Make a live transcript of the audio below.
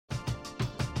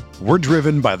We're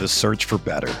driven by the search for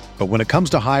better. But when it comes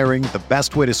to hiring, the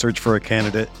best way to search for a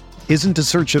candidate isn't to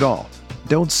search at all.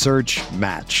 Don't search,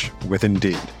 match with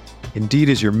Indeed. Indeed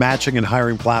is your matching and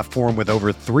hiring platform with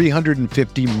over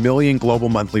 350 million global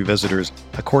monthly visitors,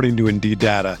 according to Indeed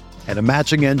data, and a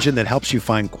matching engine that helps you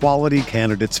find quality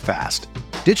candidates fast.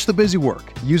 Ditch the busy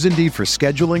work. Use Indeed for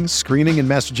scheduling, screening, and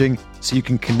messaging so you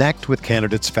can connect with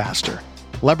candidates faster.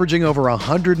 Leveraging over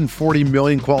 140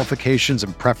 million qualifications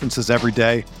and preferences every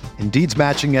day, Indeed's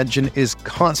matching engine is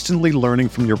constantly learning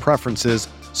from your preferences,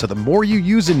 so the more you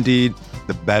use Indeed,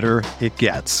 the better it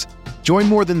gets. Join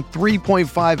more than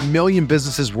 3.5 million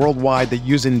businesses worldwide that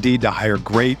use Indeed to hire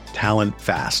great talent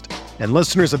fast. And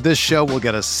listeners of this show will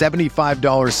get a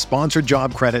 $75 sponsored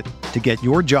job credit to get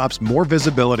your jobs more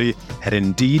visibility at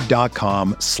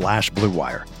Indeed.com/Blue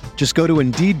Wire. Just go to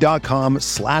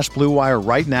Indeed.com/Blue Wire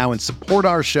right now and support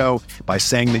our show by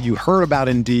saying that you heard about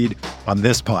Indeed on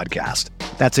this podcast.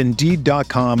 That's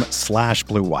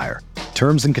Indeed.com/Blue Wire.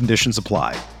 Terms and conditions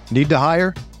apply. Need to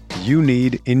hire? You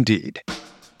need Indeed.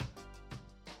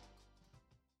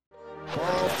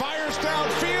 Fires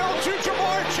downfield to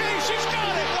Jamar Chase. He's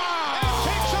got it. Wow. And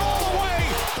takes it all the way.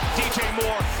 DJ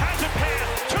Moore has a pass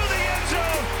to the end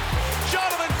zone.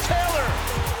 Jonathan Taylor.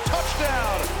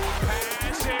 Touchdown.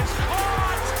 Pass is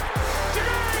caught.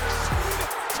 Diggs.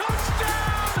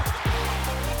 Touchdown.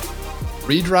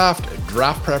 Redraft,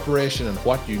 draft preparation, and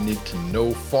what you need to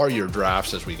know for your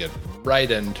drafts as we get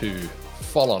right into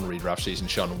full-on redraft season.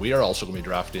 Sean, we are also going to be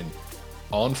drafting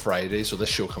on Friday, so this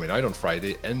show coming out on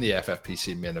Friday in the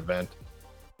FFPC main event.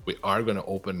 We are going to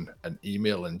open an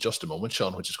email in just a moment,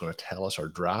 Sean, which is going to tell us our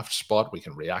draft spot. We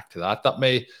can react to that. That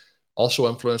may also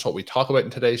influence what we talk about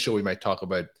in today's show. We might talk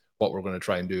about what we're going to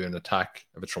try and do in attack,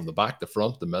 if it's from the back, the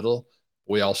front, the middle.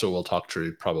 We also will talk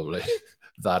through probably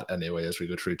that anyway as we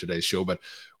go through today's show. But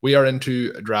we are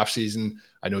into draft season.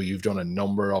 I know you've done a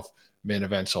number of main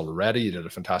events already. You did a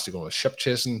fantastic one with ship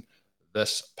chasing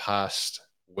this past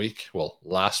week, well,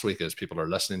 last week as people are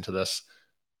listening to this.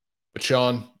 But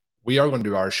Sean, we are going to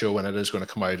do our show, and it is going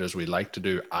to come out as we like to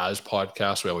do as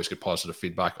podcasts. We always get positive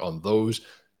feedback on those.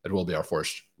 It will be our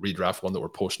first redraft one that we're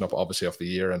posting up, obviously, of the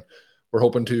year, and we're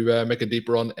hoping to make a deep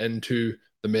run into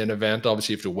the main event.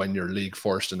 Obviously, you have to win your league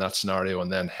first in that scenario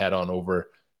and then head on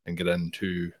over and get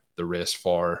into the race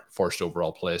for first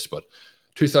overall place. But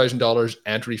 $2,000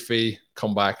 entry fee.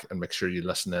 Come back and make sure you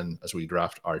listen in as we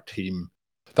draft our team.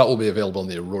 That will be available on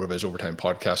the RotoViz Overtime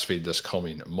podcast feed this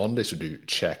coming Monday, so do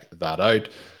check that out.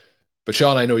 But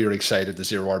Sean, I know you're excited. The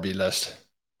Zero RB list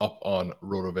up on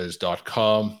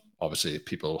rotoviz.com. Obviously,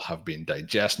 people have been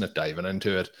digesting it, diving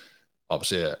into it.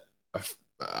 Obviously,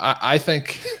 I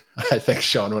think,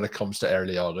 Sean, when it comes to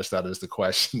early August, that is the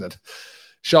question that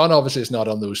Sean obviously is not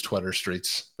on those Twitter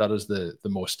streets. That is the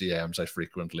most DMs I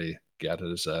frequently get.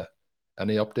 Is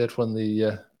any update when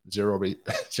the Zero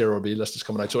RB list is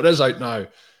coming out? So it is out now.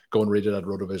 Go and read it at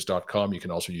rotoviz.com. You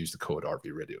can also use the code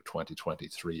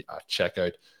RVRadio2023 at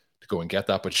checkout to go and get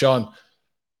that. But Sean,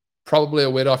 probably a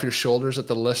weight off your shoulders that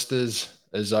the list is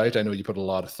out. I know you put a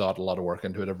lot of thought, a lot of work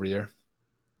into it every year.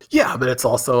 Yeah, but it's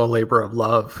also a labor of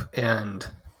love and,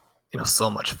 so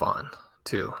much fun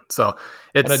too. So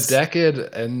it's and a decade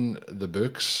in the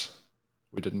books.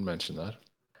 We didn't mention that.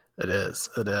 It is.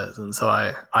 And so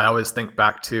I always think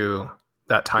back to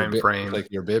that time frame.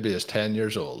 Like your baby is 10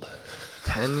 years old.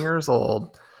 10 years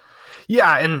old.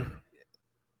 Yeah, and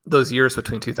those years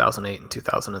between 2008 and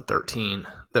 2013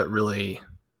 that really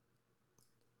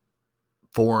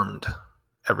formed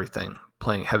everything,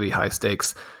 playing heavy, high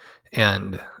stakes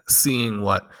and seeing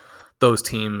what those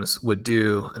teams would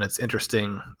do. And it's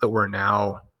interesting that we're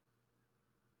now,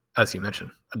 as you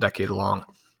mentioned, a decade along.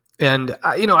 And,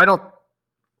 I don't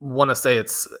want to say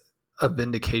it's a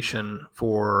vindication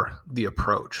for the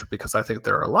approach, because I think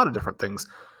there are a lot of different things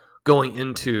going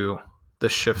into the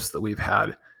shifts that we've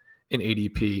had in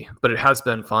ADP, but it has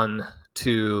been fun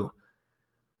to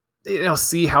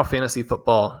see how fantasy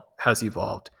football has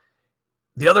evolved.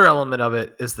 The other element of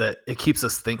it is that it keeps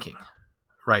us thinking,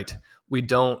 right? We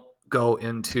don't go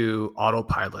into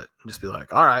autopilot and just be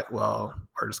like, all right, well,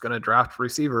 we're just going to draft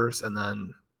receivers and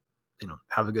then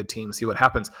have a good team, see what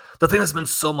happens. The thing that's been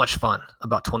so much fun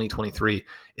about 2023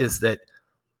 is that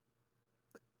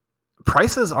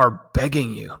prices are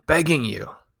begging you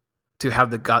to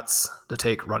have the guts to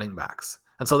take running backs.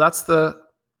 And so that's the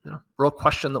real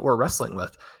question that we're wrestling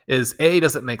with is, A,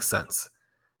 does it make sense?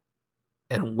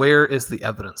 And where is the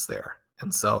evidence there?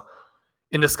 And so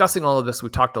in discussing all of this, we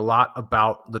talked a lot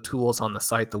about the tools on the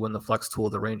site, the Win the Flex tool,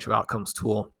 the Range of Outcomes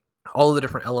tool, all of the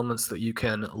different elements that you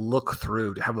can look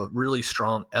through to have a really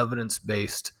strong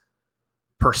evidence-based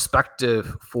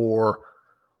perspective for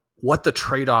what the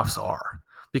trade-offs are.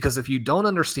 Because if you don't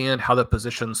understand how the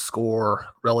positions score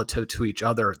relative to each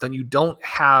other, then you don't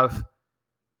have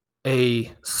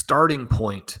a starting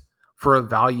point for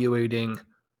evaluating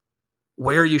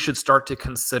where you should start to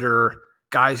consider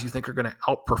guys you think are going to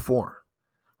outperform,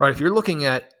 right? If you're looking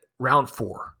at round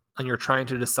 4 and you're trying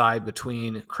to decide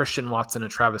between Christian Watson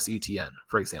and Travis Etienne,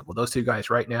 for example, those two guys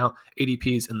right now,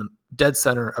 ADP's in the dead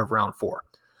center of round 4.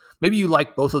 Maybe you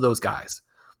like both of those guys,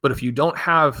 but if you don't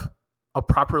have a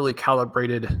properly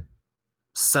calibrated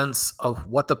sense of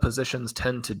what the positions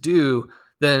tend to do,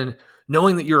 then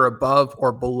knowing that you're above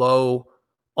or below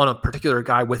on a particular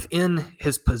guy within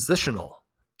his positional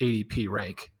ADP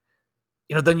rank,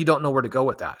 then you don't know where to go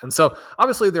with that. And so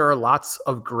obviously there are lots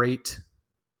of great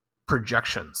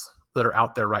projections that are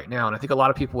out there right now. And I think a lot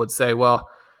of people would say, well,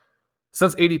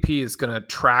 since ADP is going to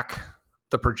track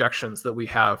the projections that we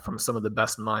have from some of the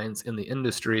best minds in the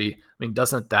industry,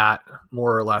 doesn't that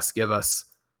more or less give us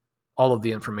all of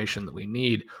the information that we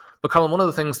need? But Colin, one of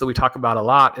the things that we talk about a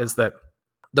lot is that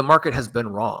the market has been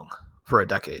wrong for a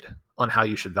decade on how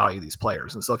you should value these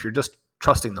players. And so if you're just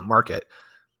trusting the market,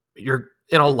 you're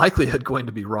in all likelihood going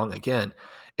to be wrong again.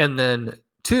 And then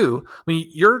 2,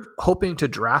 you're hoping to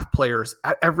draft players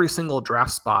at every single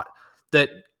draft spot that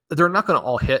they're not going to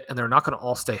all hit and they're not going to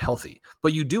all stay healthy.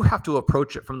 But you do have to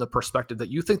approach it from the perspective that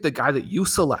you think the guy that you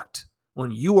select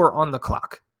when you are on the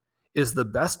clock is the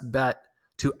best bet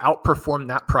to outperform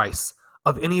that price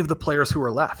of any of the players who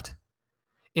are left.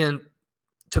 And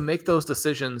to make those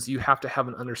decisions, you have to have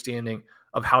an understanding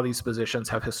of how these positions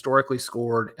have historically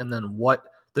scored and then what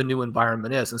the new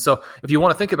environment is. And so if you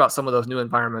want to think about some of those new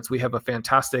environments, we have a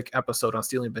fantastic episode on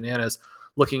Stealing Bananas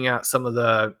looking at some of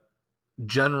the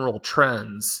general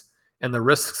trends and the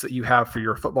risks that you have for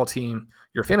your football team,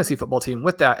 your fantasy football team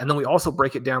with that. And then we also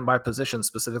break it down by position,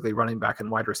 specifically running back and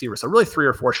wide receiver. So really 3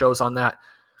 or 4 shows on that.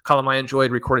 Colin, I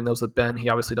enjoyed recording those with Ben. He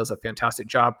obviously does a fantastic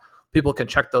job. People can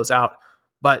check those out.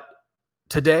 But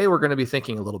today we're going to be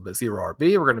thinking a little bit zero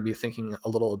RB. We're going to be thinking a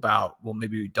little about, well,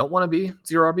 maybe we don't want to be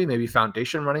zero RB. Maybe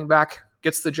foundation running back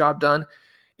gets the job done.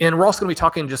 And we're also going to be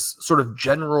talking just sort of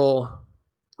general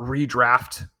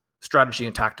redraft strategy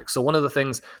and tactics. So one of the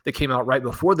things that came out right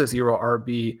before the zero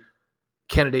RB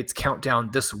candidates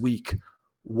countdown this week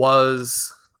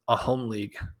was a home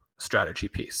league strategy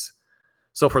piece.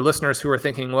 So for listeners who are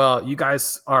thinking, well, you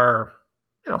guys are,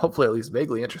 hopefully at least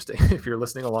vaguely interesting if you're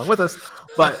listening along with us,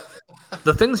 but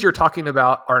the things you're talking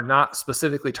about are not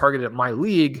specifically targeted at my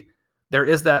league. There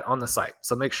is that on the site.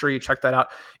 So make sure you check that out.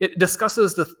 It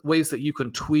discusses the ways that you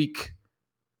can tweak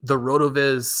the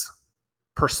RotoViz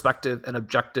perspective and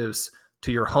objectives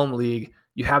to your home league.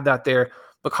 You have that there.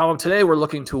 But Colin, today we're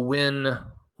looking to win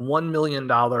 $1 million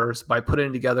by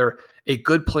putting together a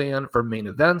good plan for main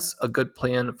events, a good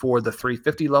plan for the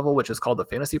 350 level, which is called the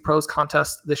Fantasy Pros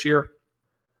contest this year.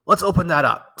 Let's open that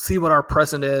up, see what our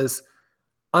present is,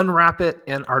 unwrap it,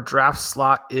 and our draft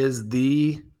slot is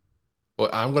the... Well,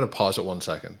 I'm going to pause it 1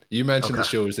 second. You mentioned the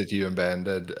shows that you and Ben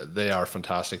did. They are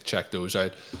fantastic. Check those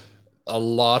out. A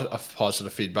lot of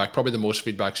positive feedback. Probably the most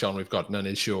feedback, Sean, we've gotten on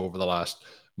his show over the last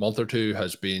month or two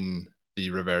has been the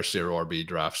reverse zero RB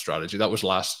draft strategy. That was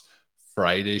last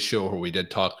Friday's show where we did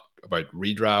talk about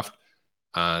redraft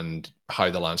and how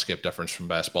the landscape differs from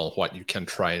best ball and what you can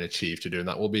try and achieve to doing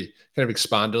that. We'll be kind of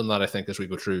expanding on that, I think, as we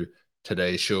go through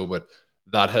today's show, but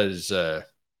that has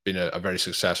been a very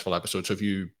successful episode. So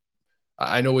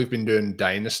I know we've been doing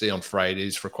Dynasty on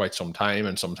Fridays for quite some time,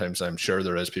 and sometimes I'm sure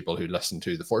there is people who listen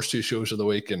to the first 2 shows of the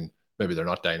week and maybe they're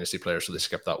not Dynasty players, so they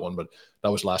skip that one, but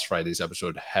that was last Friday's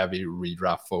episode, heavy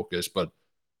redraft focus, but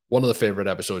one of the favorite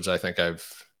episodes I think I've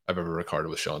ever recorded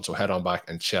with Sean. So head on back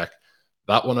and check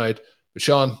that one out. But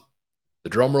Sean, the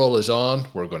drum roll is on.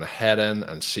 We're going to head in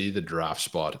and see the draft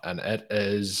spot, and it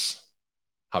is,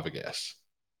 have a guess.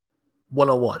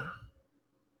 101.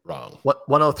 Wrong. What?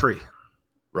 103.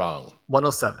 Wrong.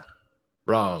 107.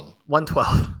 Wrong.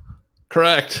 112.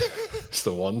 Correct. It's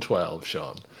the 112,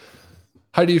 Sean.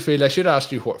 How do you feel? I should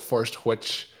ask you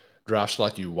which draft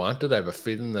slot you wanted. I have a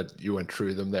feeling that you went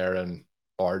through them there in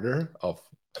order of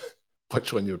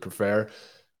which one you would prefer.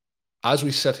 As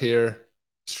we sit here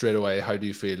straight away, how do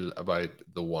you feel about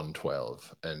the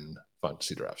 112 in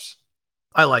fantasy drafts?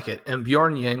 I like it. And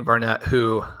Bjorn Yang Barnett,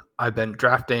 who I've been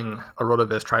drafting a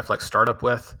RotoViz Triflex startup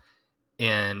with,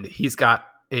 and he's got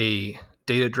a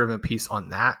data-driven piece on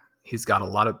that. He's got a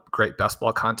lot of great best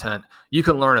ball content. You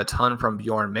can learn a ton from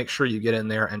Bjorn. Make sure you get in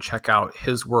there and check out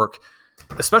his work,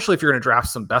 especially if you're going to draft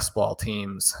some best ball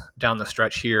teams down the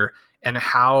stretch here, and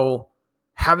how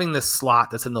having this slot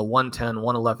that's in the 110,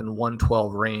 111,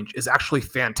 112 range is actually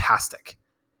fantastic.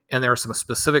 And there are some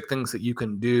specific things that you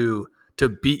can do to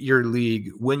beat your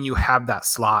league when you have that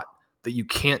slot that you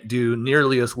can't do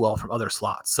nearly as well from other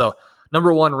slots. So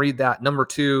number one, read that. Number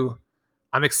two,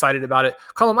 I'm excited about it.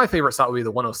 Colin, my favorite slot would be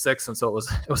the 106. And so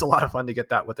it was a lot of fun to get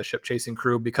that with the ship chasing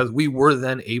crew, because we were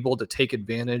then able to take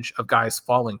advantage of guys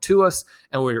falling to us.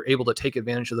 And we were able to take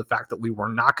advantage of the fact that we were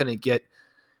not going to get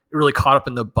really caught up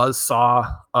in the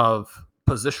buzzsaw of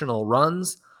positional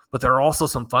runs. But there are also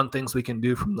some fun things we can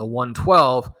do from the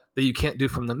 112 that you can't do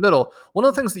from the middle. One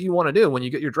of the things that you want to do when you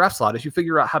get your draft slot is you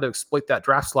figure out how to exploit that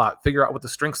draft slot, figure out what the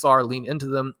strengths are, lean into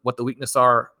them, what the weaknesses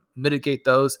are, mitigate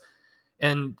those.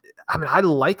 And I mean, I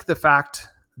like the fact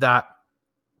that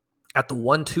at the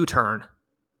 1-2 turn,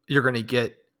 you're going to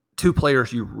get two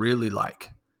players you really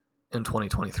like in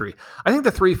 2023. I think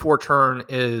the 3-4 turn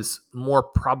is more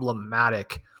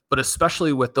problematic, but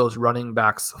especially with those running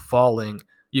backs falling,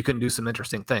 you can do some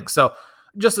interesting things. So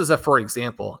just as a, for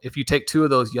example, if you take two of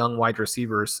those young wide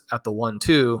receivers at the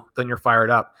 1-2, then you're fired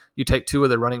up. You take two of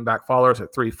the running back fallers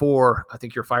at 3-4, I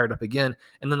think you're fired up again.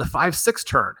 And then the 5-6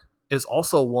 turn is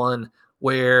also one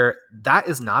where that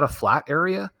is not a flat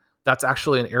area. That's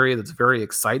actually an area that's very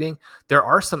exciting. There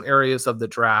are some areas of the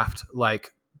draft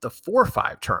like the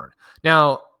 4-5 turn.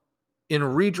 Now, in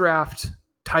redraft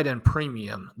tight end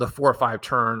premium, the 4-5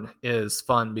 turn is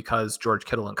fun because George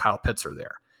Kittle and Kyle Pitts are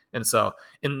there. And so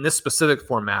in this specific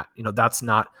format, that's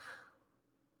not,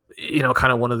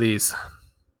 kind of one of these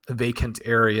vacant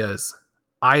areas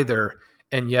either.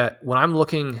 And yet when I'm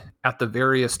looking at the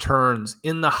various turns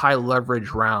in the high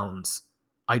leverage rounds,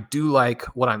 I do like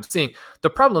what I'm seeing. The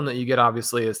problem that you get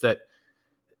obviously is that,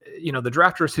 the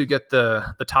drafters who get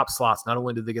the top slots, not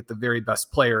only do they get the very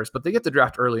best players, but they get the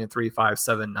draft early in 3, 5,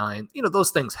 7, 9.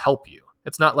 Those things help you.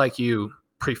 It's not like you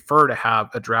prefer to have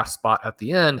a draft spot at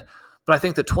the end, but I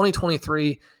think that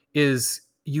 2023 is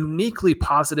uniquely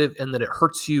positive in that it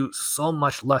hurts you so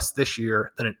much less this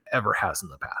year than it ever has in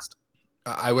the past.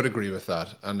 I would agree with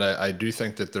that. And I do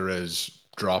think that there is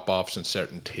drop-offs in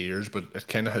certain tiers, but it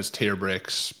kind of has tier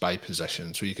breaks by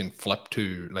position. So you can flip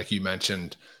to, like you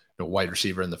mentioned, wide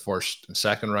receiver in the first and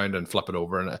second round and flip it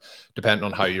over. And depending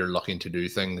on how you're looking to do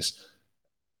things,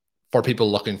 for people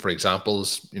looking for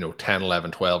examples, 10, 11,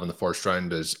 12 in the first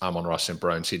round is Amon-Ra St.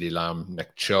 Brown, CeeDee Lamb,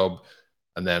 Nick Chubb,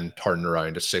 and then turning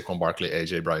around it's Saquon Barkley,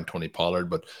 AJ Brown, Tony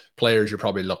Pollard. But players you're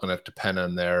probably looking at to pin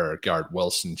in there are Garrett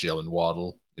Wilson, Jalen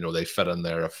Waddle. They fit in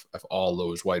there if all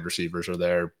those wide receivers are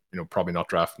there. Probably not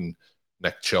drafting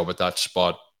Nick Chubb at that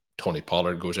spot. Tony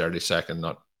Pollard goes early second,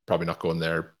 probably not going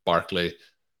there. Barkley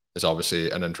is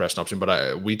obviously an interesting option.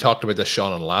 But we talked about this,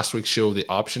 Sean, on last week's show. The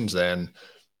options then,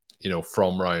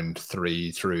 from round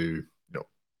 3 through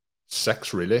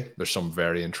 6, really, there's some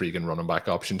very intriguing running back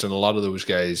options. And a lot of those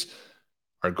guys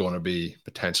are going to be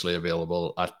potentially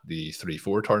available at the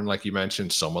 3-4 turn, like you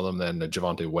mentioned. Some of them then,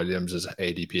 Javonte Williams is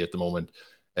ADP at the moment,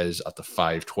 is at the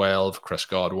 5-12. Chris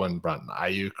Godwin, Brandon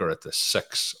Ayuk are at the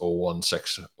 6-01,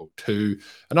 6-02.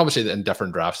 And obviously in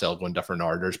different drafts, they'll go in different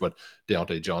orders, but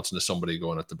Deontay Johnson is somebody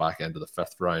going at the back end of the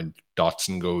 5th round.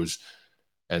 Dotson goes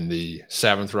in the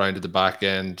 7th round at the back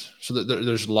end. So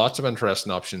there's lots of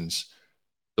interesting options.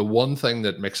 The one thing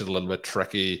that makes it a little bit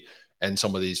tricky in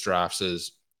some of these drafts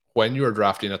is when you're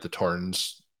drafting at the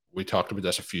turns, we talked about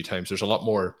this a few times, there's a lot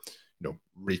more,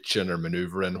 reaching or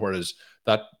maneuvering, whereas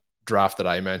that draft that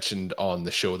I mentioned on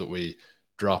the show that we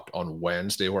dropped on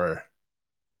Wednesday, where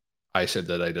I said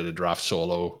that I did a draft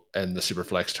solo in the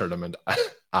Superflex tournament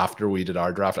after we did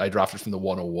our draft, I drafted from the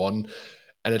 101.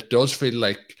 And it does feel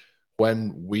like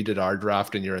when we did our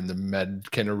draft and you're in the mid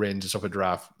kind of ranges of a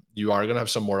draft, you are going to have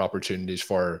some more opportunities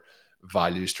for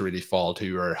values to really fall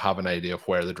to or have an idea of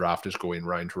where the draft is going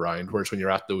round to round. Whereas when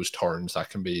you're at those turns, that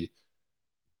can be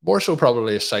more so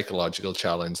probably a psychological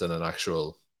challenge than an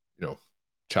actual,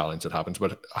 challenge that happens.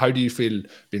 But how do you feel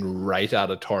being right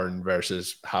at a turn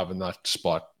versus having that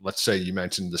spot? Let's say you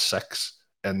mentioned the 6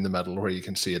 in the middle where you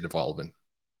can see it evolving.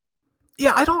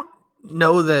 Yeah, I don't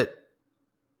know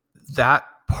that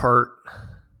part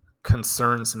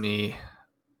concerns me.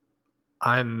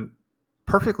 I'm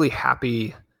perfectly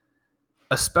happy,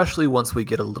 especially once we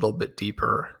get a little bit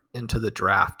deeper into the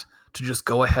draft, to just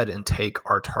go ahead and take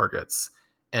our targets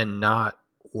and not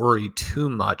worry too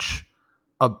much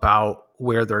about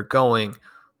where they're going.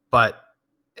 But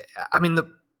I mean,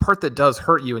 the part that does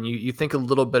hurt you, and you think a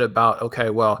little bit about, okay,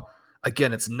 well,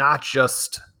 again, it's not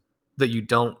just that you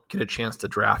don't get a chance to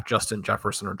draft Justin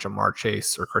Jefferson or Jamar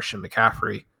Chase or Christian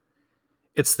McCaffrey.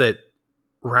 It's that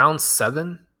round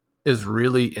 7 is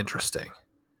really interesting.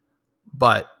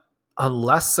 But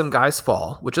unless some guys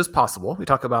fall, which is possible, we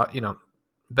talk about,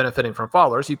 benefiting from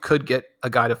fallers, you could get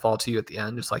a guy to fall to you at the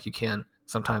end, just like you can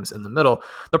sometimes in the middle.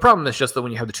 The problem is just that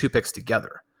when you have the 2 picks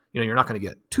together, You're not going to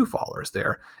get 2 fallers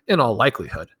there in all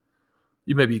likelihood.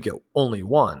 You maybe get only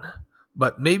 1,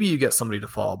 but maybe you get somebody to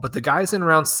fall. But the guys in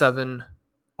round 7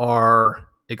 are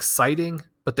exciting,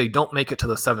 but they don't make it to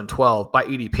the 7-12 by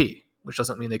ADP, which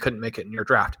doesn't mean they couldn't make it in your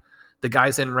draft. The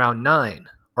guys in round 9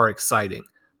 are exciting,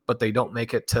 but they don't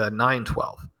make it to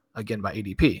 9-12, again by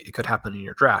ADP. It could happen in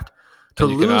your draft. To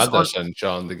you can add this in,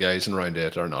 John, the guys in round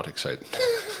 8 are not exciting.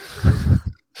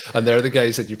 And they're the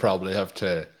guys that you probably have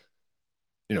to,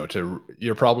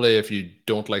 you're probably, if you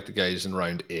don't like the guys in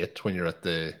round 8, when you're at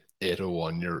the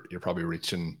 801, you're probably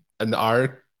reaching, in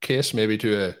our case, maybe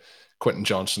to a Quentin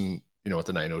Johnson, at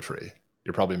the 903.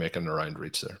 You're probably making a round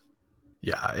reach there.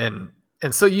 Yeah,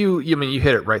 and so you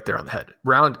hit it right there on the head.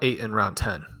 Round 8 and round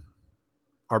 10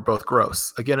 are both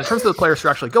gross. Again, in terms of the players who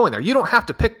are actually going there, you don't have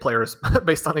to pick players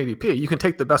based on ADP. You can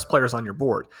take the best players on your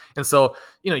board. And so,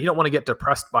 you don't want to get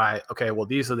depressed by, okay, well,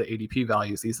 these are the ADP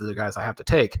values. These are the guys I have to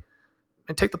take.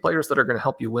 And take the players that are going to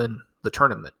help you win the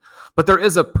tournament. But there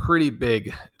is a pretty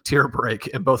big tier break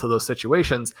in both of those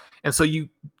situations. And so you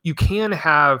can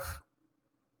have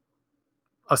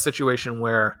a situation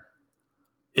where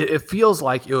it feels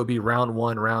like it would be round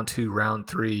 1, round 2, round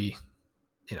 3,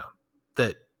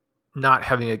 that not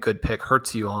having a good pick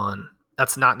hurts you on.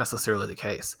 That's not necessarily the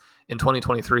case. In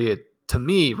 2023, to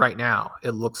me right now,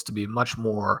 it looks to be much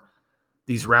more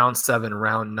these round 7,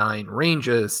 round 9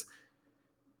 ranges,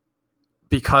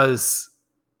 because,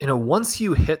 once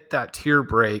you hit that tier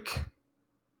break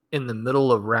in the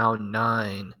middle of round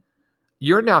 9,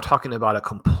 you're now talking about a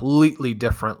completely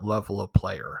different level of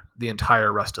player the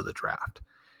entire rest of the draft.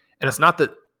 And it's not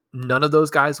that none of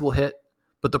those guys will hit,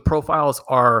 but the profiles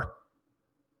are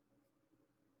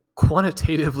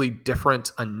quantitatively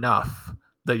different enough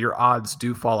that your odds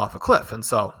do fall off a cliff. And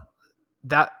so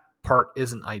that part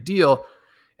isn't ideal.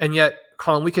 And yet,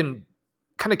 Colin, we can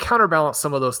kind of counterbalance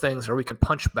some of those things, or we can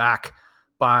punch back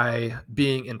by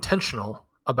being intentional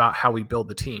about how we build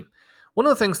the team. One of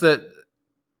the things that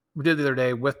we did the other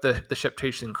day with the Ship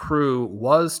Chasing crew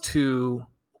was to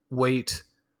wait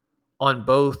on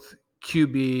both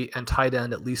QB and tight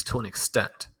end, at least to an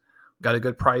extent. Got a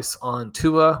good price on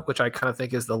Tua, which I kind of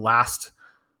think is the last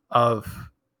of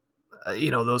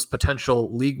those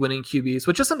potential league-winning QBs,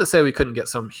 which isn't to say we couldn't get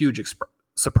some huge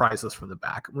surprises from the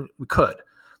back. We could.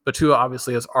 But Tua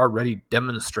obviously has already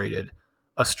demonstrated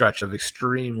a stretch of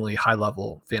extremely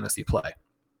high-level fantasy play.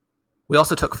 We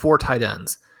also took 4 tight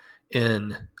ends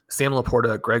in Sam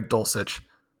Laporta, Greg Dulcich,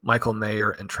 Michael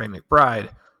Mayer, and Trey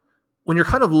McBride. When you're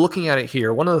kind of looking at it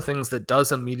here, one of the things that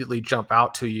does immediately jump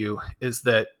out to you is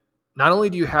that not only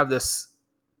do you have this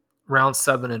round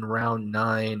 7 and round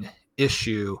 9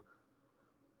 issue,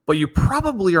 but you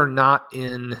probably are not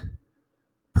in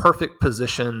perfect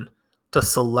position to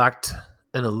select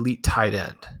an elite tight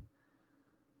end.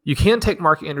 You can take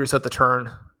Mark Andrews at the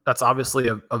turn. That's obviously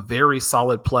a very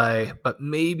solid play, but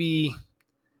maybe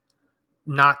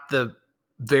not the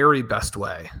very best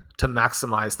way to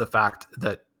maximize the fact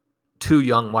that 2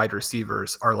 young wide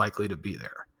receivers are likely to be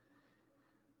there.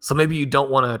 So maybe you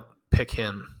don't want to pick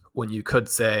him when you could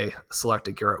say select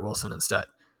a Garrett Wilson instead.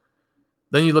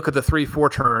 Then you look at the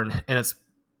 3-4 turn, and it's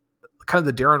kind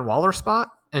of the Darren Waller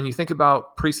spot. And you think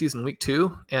about preseason week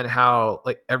 2 and how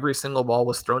every single ball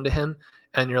was thrown to him.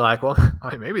 And you're like, well,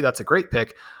 maybe that's a great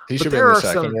pick. He should be in the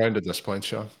second round at this point,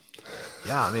 Sean.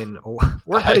 Yeah,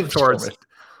 we're heading towards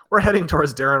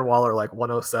Darren Waller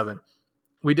 107.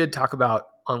 We did talk about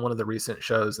on one of the recent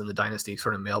shows in the Dynasty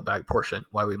sort of mailbag portion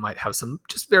why we might have some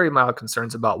just very mild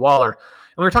concerns about Waller.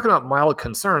 And we were talking about mild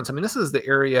concerns. This is the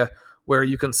area where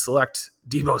you can select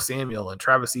Deebo Samuel and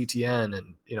Travis Etienne,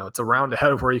 and it's a round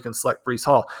ahead of where you can select Breece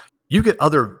Hall. You get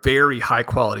other very high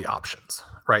quality options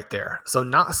right there. So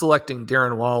not selecting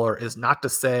Darren Waller is not to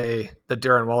say that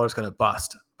Darren Waller is going to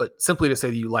bust, but simply to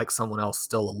say that you like someone else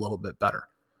still a little bit better.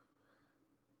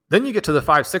 Then you get to the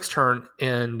 5-6 turn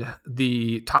and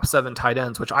the top 7 tight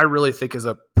ends, which I really think is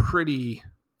a pretty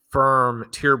firm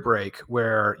tier break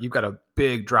where you've got a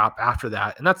big drop after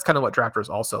that. And that's kind of what drafters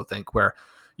also think, where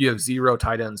you have 0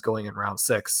 tight ends going in round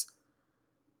 6.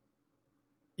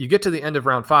 You get to the end of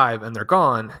round 5 and they're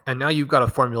gone. And now you've got to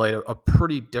formulate a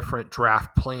pretty different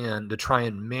draft plan to try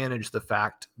and manage the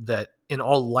fact that in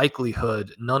all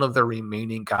likelihood, none of the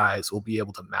remaining guys will be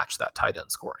able to match that tight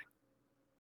end scoring.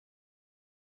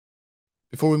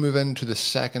 Before we move into the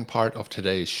second part of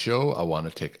today's show, I want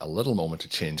to take a little moment to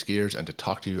change gears and to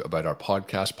talk to you about our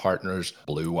podcast partners,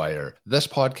 Blue Wire. This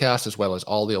podcast, as well as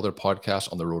all the other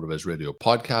podcasts on the RotoViz Radio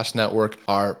podcast network,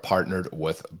 are partnered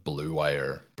with Blue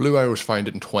Wire. Blue Wire was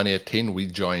founded in 2018. We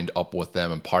joined up with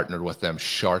them and partnered with them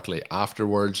shortly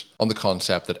afterwards on the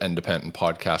concept that independent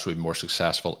podcasts would be more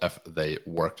successful if they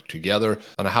worked together.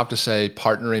 And I have to say,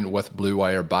 partnering with Blue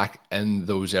Wire back in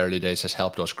those early days has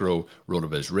helped us grow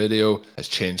RotoViz Radio, has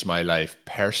changed my life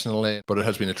personally, but it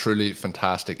has been a truly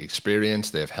fantastic experience.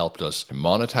 They have helped us to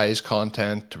monetize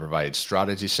content, to provide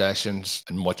strategy sessions,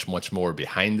 and much, much more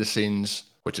behind the scenes,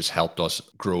 which has helped us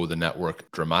grow the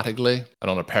network dramatically.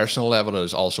 And on a personal level, it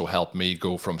has also helped me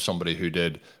go from somebody who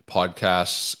did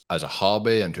podcasts as a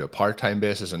hobby into a part-time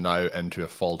basis and now into a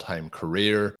full-time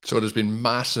career. So it has been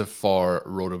massive for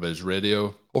RotoViz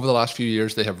Radio. Over the last few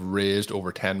years, they have raised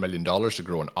over $10 million to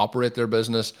grow and operate their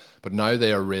business, but now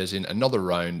they are raising another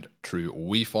round through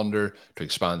WeFunder to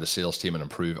expand the sales team and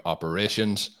improve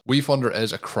operations. WeFunder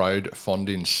is a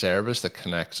crowdfunding service that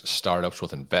connects startups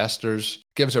with investors,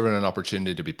 gives everyone an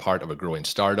opportunity to be part of a growing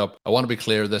startup. I want to be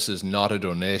clear, this is not a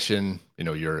donation.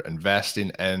 You're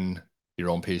investing in your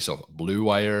own piece of Blue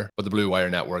Wire, but the Blue Wire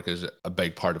network is a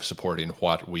big part of supporting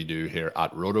what we do here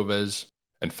at RotoViz.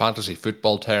 In fantasy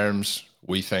football terms,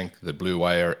 we think that Blue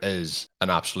Wire is an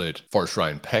absolute first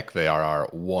round pick. They are our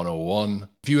 101.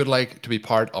 If you would like to be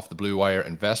part of the Blue Wire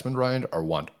investment round or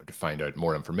want to find out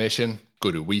more information, go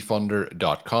to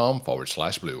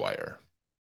wefunder.com/Blue Wire.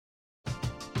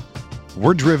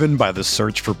 We're driven by the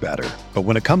search for better. But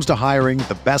when it comes to hiring,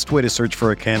 the best way to search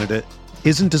for a candidate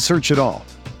isn't to search at all.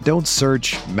 Don't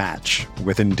search, match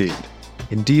with Indeed.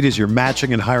 Indeed is your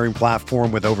matching and hiring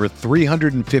platform with over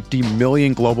 350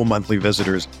 million global monthly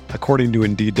visitors, according to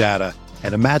Indeed data,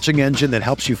 and a matching engine that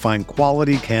helps you find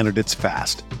quality candidates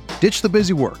fast. Ditch the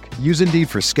busy work. Use Indeed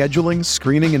for scheduling,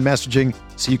 screening, and messaging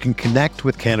so you can connect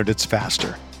with candidates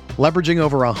faster. Leveraging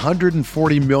over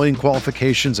 140 million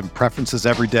qualifications and preferences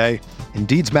every day,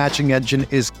 Indeed's matching engine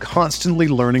is constantly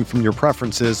learning from your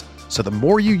preferences, so the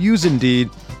more you use Indeed,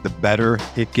 the better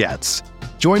it gets.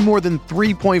 Join more than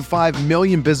 3.5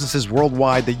 million businesses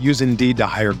worldwide that use Indeed to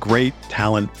hire great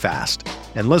talent fast.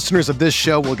 And listeners of this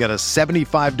show will get a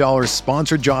 $75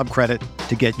 sponsored job credit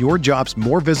to get your jobs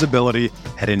more visibility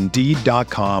at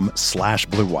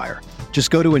Indeed.com/Blue Wire. Just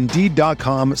go to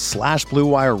Indeed.com/Blue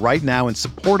Wire right now and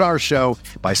support our show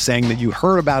by saying that you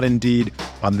heard about Indeed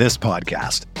on this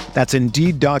podcast. That's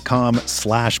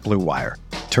Indeed.com/Blue Wire.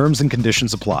 Terms and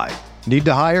conditions apply. Need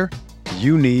to hire?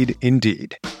 You need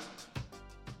Indeed.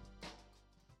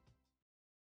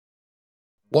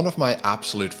 One of my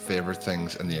absolute favorite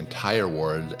things in the entire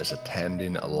world is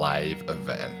attending live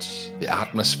events. The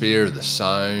atmosphere, the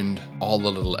sound, all the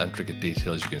little intricate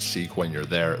details you can see when you're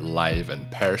there live in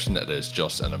person. It is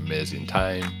just an amazing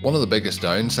time. One of the biggest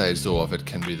downsides though of it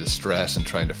can be the stress in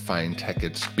trying to find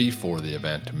tickets before the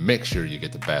event to make sure you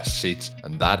get the best seats,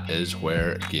 and that is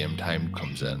where Game Time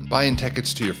comes in. Buying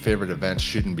tickets to your favorite events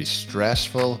shouldn't be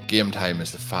stressful. Game Time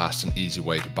is the fast and easy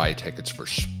way to buy tickets for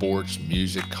sports,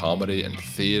 music, comedy, and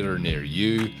theater near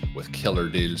you, with killer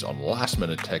deals on last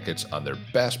minute tickets and their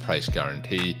best price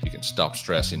guarantee. You can stop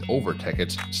stressing over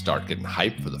tickets and start getting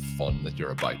hyped for the fun that you're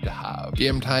about to have.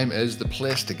 Game Time is the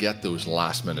place to get those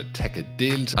last minute ticket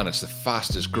deals, and it's the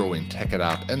fastest growing ticket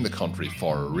app in the country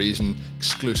for a reason.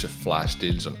 Exclusive flash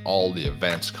deals on all the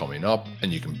events coming up,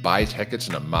 and you can buy tickets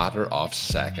in a matter of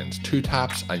seconds. 2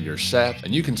 taps and you're set,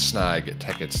 and you can snag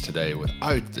tickets today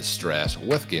without the stress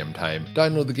with Game Time.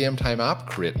 Download the Game Time app,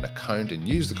 create an account,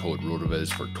 and use the code RotoViz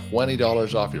for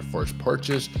 $20 off your first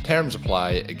purchase. Terms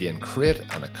apply. Again, create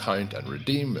an account and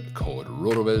redeem code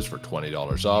RotoViz for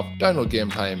 $20 off. Download Game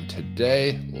Time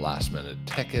today. Last minute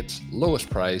tickets, lowest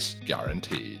price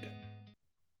guaranteed.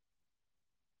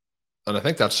 And I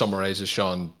think that summarizes,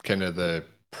 Sean, kind of the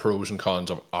pros and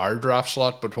cons of our draft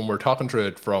slot. But when we're talking through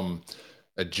it from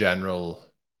a general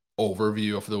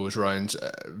overview of those rounds,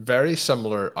 very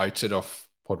similar outside of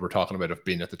what we're talking about of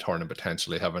being at the tournament,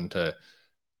 potentially having to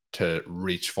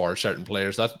reach for certain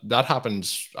players. That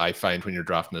happens, I find, when you're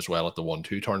drafting as well at the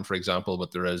 1-2 turn, for example,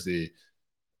 but there is the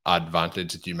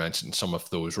advantage that you mentioned, some of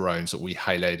those rounds that we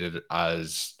highlighted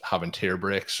as having tier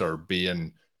breaks or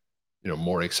being,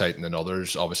 more exciting than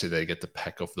others. Obviously, they get the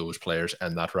pick of those players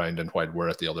in that round, and while we're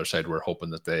at the other side, we're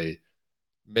hoping that they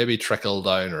maybe trickle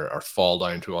down or fall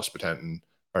down to us,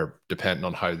 depending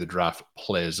on how the draft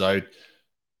plays out.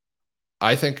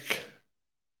 I think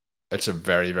it's a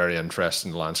very, very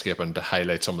interesting landscape, and to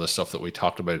highlight some of the stuff that we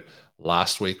talked about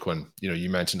last week when, you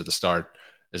mentioned at the start,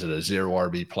 is it a 0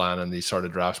 RB plan in these sort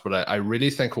of drafts? But I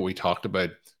really think what we talked about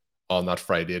on that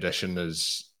Friday edition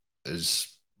is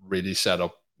really set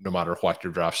up no matter what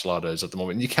your draft slot is at the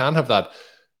moment. And you can have that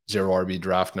 0 RB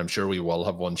draft, and I'm sure we will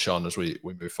have one, Sean, as we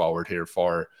move forward here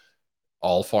for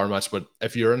all formats. But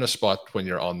if you're in a spot when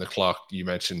you're on the clock, you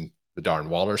mentioned the Darren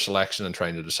Waller selection and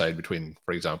trying to decide between,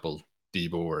 for example,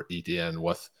 Debo or Etienne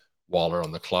with Waller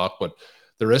on the clock. But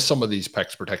there is some of these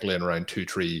picks, particularly in around 2,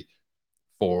 3,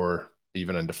 4,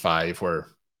 even into 5, where,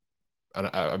 and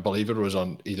I believe it was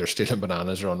on either Stealing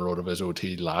Bananas or on RotoViz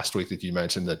OT last week that you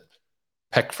mentioned that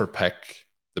pick for pick,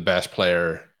 the best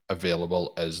player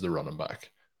available is the running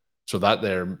back. So that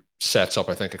there sets up,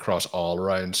 I think, across all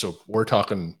rounds. So we're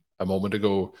talking a moment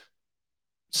ago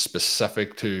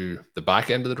specific to the back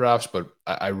end of the drafts, but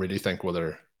I really think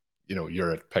whether,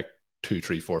 you're at pick 2,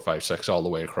 3, 4, 5, 6 all the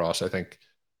way across, I think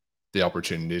the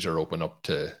opportunities are open up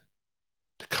to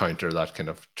counter that kind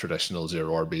of traditional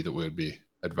 0 RB that we would be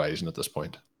advising at this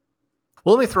point.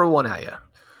 Well, let me throw one at you.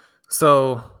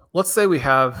 So let's say we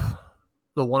have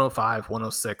the 105,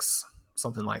 106,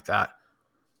 something like that,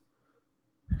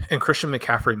 and Christian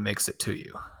McCaffrey makes it to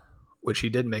you, which he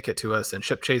did make it to us in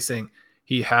Ship Chasing.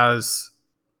 He has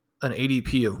an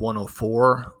ADP of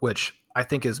 104, which I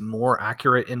think is more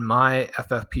accurate in my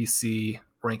FFPC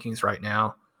rankings right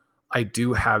now. I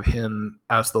do have him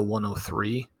as the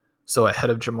 103, so ahead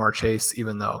of Jamar Chase,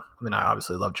 even though, I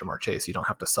obviously love Jamar Chase. You don't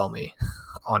have to sell me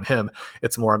on him.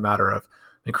 It's more a matter of,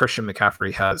 Christian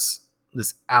McCaffrey has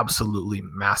this absolutely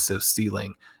massive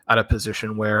ceiling at a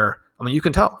position where, you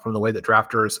can tell from the way that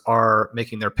drafters are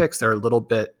making their picks, they're a little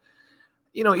bit,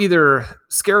 either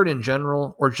scared in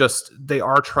general or just they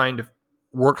are trying to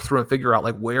work through and figure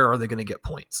out, where are they going to get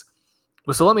points.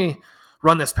 So let me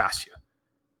run this past you.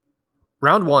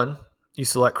 Round 1, you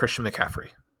select Christian McCaffrey.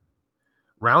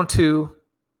 Round 2,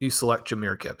 you select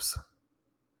Jahmyr Gibbs.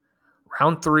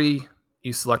 Round 3,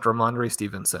 you select Ramondre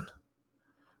Stevenson.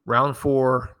 Round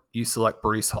 4, you select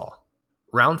Breece Hall.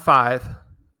 Round 5,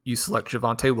 you select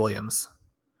Javonte Williams.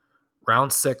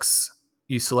 Round 6,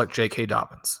 you select J.K.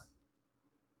 Dobbins.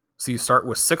 So you start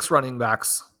with 6 running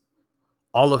backs,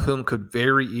 all of whom could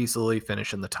very easily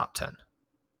finish in the top 10.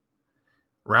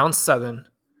 Round 7,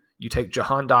 you take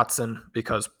Jahan Dotson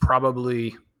because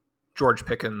probably George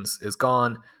Pickens is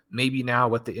gone. Maybe now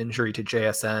with the injury to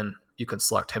JSN, you can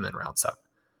select him in round 7.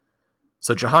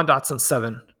 So Jahan Dotson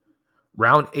 7.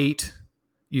 Round 8,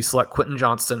 you select Quentin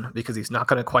Johnston because he's not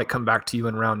going to quite come back to you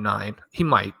in round 9. He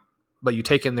might, but you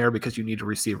take him there because you need a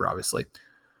receiver, obviously.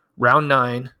 Round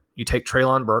 9, you take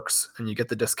Treylon Burks and you get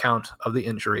the discount of the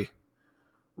injury.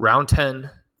 Round 10,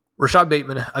 Rashad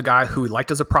Bateman, a guy who we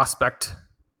liked as a prospect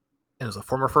and is a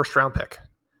former first-round pick.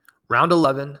 Round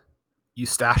 11, you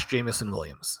stash Jamison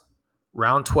Williams.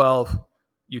 Round 12,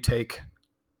 you take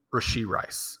Rashee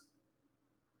Rice.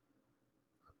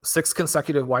 6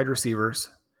 consecutive wide receivers.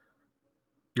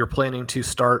 You're planning to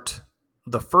start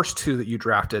the first 2 that you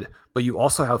drafted, but you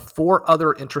also have 4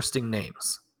 other interesting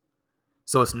names.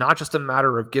 So it's not just a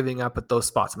matter of giving up at those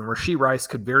spots. Rashee Rice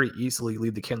could very easily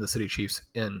lead the Kansas City Chiefs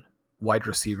in wide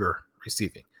receiver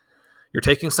receiving. You're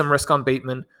taking some risk on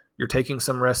Bateman. You're taking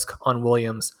some risk on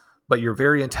Williams, but you're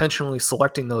very intentionally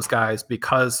selecting those guys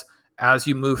because as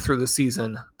you move through the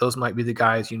season, those might be the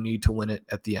guys you need to win it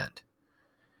at the end.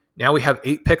 Now we have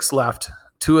 8 picks left.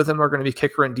 2 of them are going to be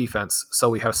kicker and defense. So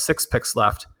we have 6 picks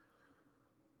left.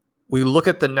 We look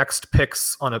at the next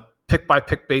picks on a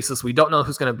pick-by-pick basis. We don't know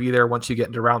who's going to be there once you get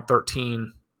into round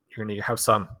 13. You're going to have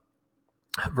some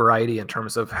variety in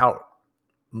terms of how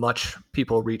much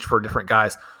people reach for different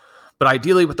guys. But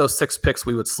ideally with those 6 picks,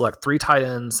 we would select 3 tight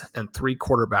ends and 3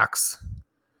 quarterbacks.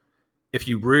 If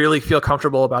you really feel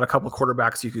comfortable about a couple of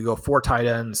quarterbacks, you could go 4 tight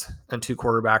ends and 2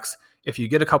 quarterbacks. If you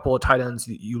get a couple of tight ends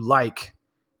you like,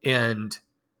 and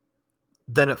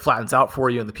then it flattens out for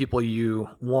you and the people you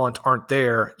want aren't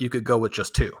there, you could go with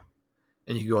just 2.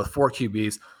 And you could go with 4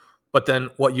 QBs. But then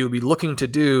what you would be looking to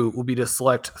do will be to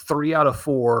select 3 out of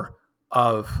 4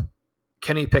 of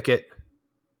Kenny Pickett,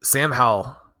 Sam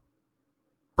Howell,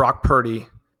 Brock Purdy,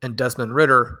 and Desmond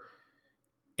Ridder,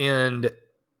 and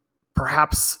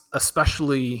perhaps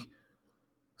especially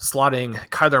slotting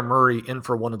Kyler Murray in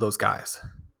for one of those guys.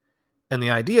 And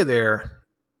the idea there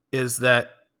is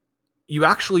that you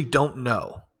actually don't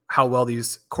know how well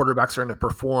these quarterbacks are going to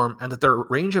perform and that their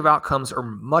range of outcomes are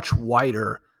much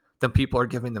wider than people are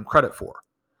giving them credit for.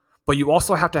 But you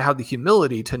also have to have the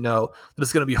humility to know that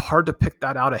it's going to be hard to pick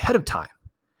that out ahead of time.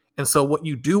 And so what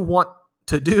you do want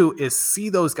to do is see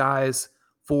those guys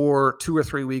for 2 or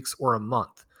 3 weeks or a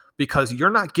month, because you're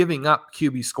not giving up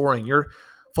QB scoring. Your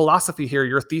philosophy here,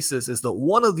 your thesis is that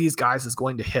one of these guys is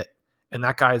going to hit, and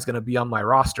that guy is going to be on my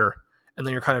roster. and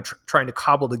then you're kind of trying to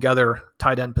cobble together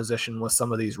tight end position with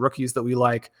some of these rookies that we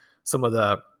like, some of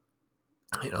the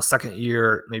second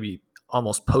year, maybe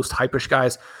almost post-hypish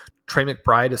guys. Trey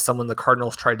McBride is someone the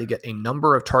Cardinals tried to get a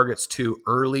number of targets to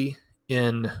early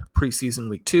in preseason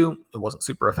week 2. It wasn't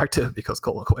super effective because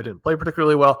Colt McCoy didn't play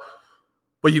particularly well,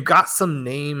 but you got some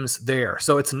names there.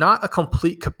 So it's not a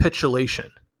complete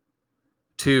capitulation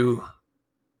to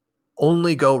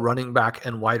only go running back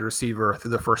and wide receiver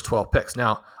through the first 12 picks.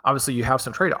 Now, obviously you have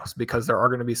some trade-offs because there are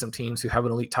going to be some teams who have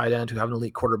an elite tight end, who have an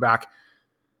elite quarterback.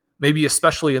 Maybe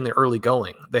especially in the early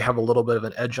going, they have a little bit of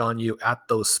an edge on you at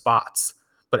those spots.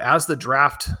 But as the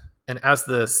draft and as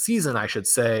the season, I should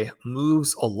say,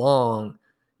 moves along,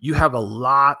 you have a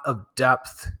lot of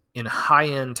depth in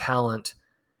high-end talent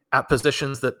at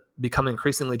positions that become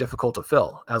increasingly difficult to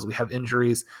fill as we have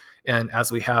injuries and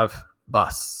as we have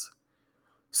busts.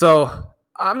 So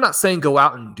I'm not saying go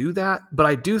out and do that, but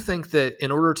I do think that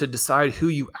in order to decide who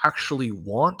you actually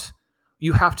want,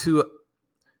 you have to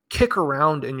kick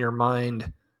around in your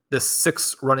mind this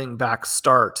 6 running back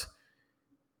start,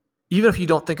 even if you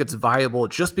don't think it's viable,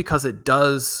 just because it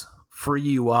does free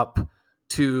you up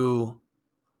to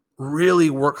really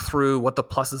work through what the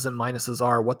pluses and minuses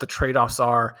are, what the trade-offs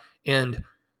are, and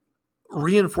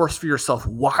reinforce for yourself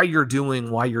why you're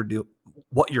doing what you're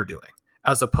doing,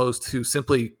 as opposed to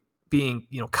simply being,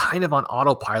 kind of on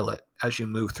autopilot as you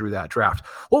move through that draft.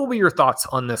 What will be your thoughts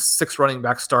on this 6 running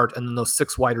back start and then those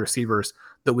 6 wide receivers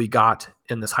that we got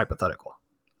in this hypothetical?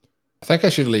 I think I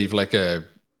should leave like a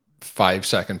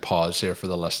 5-second pause here for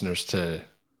the listeners to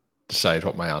decide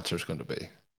what my answer is going to be.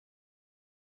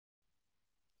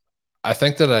 I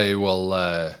think that I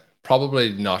will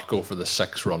probably not go for the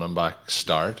 6 running back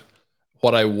start.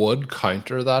 What I would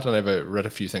counter that, and I've read a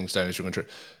few things down as you're going through,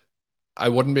 I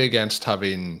wouldn't be against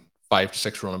having 5 to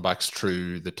 6 running backs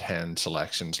through the 10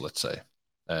 selections, let's say,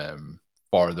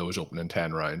 for those opening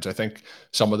 10 rounds. I think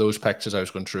some of those picks, as I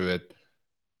was going through it,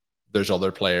 there's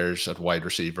other players at wide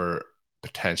receiver,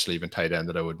 potentially even tight end,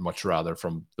 that I would much rather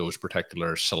from those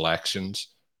particular selections.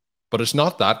 But it's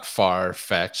not that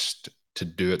far-fetched to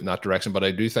do it in that direction. But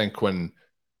I do think when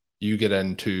you get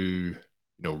into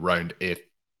round 8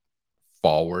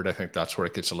 forward, I think that's where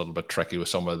it gets a little bit tricky with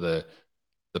some of the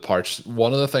parts.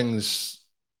 One of the things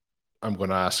I'm going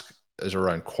to ask is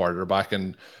around quarterback,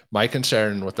 and my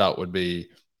concern with that would be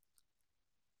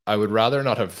I would rather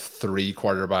not have 3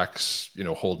 quarterbacks,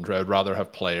 holding true. I'd rather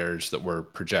have players that we're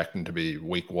projecting to be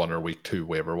week 1 or week 2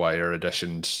 waiver wire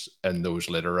additions in those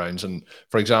later rounds. And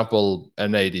for example,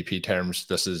 in ADP terms,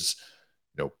 this is,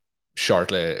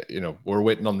 shortly, we're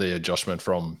waiting on the adjustment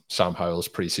from Sam Howell's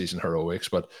preseason heroics,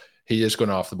 but he is going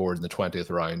off the board in the 20th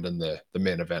round in the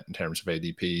main event in terms of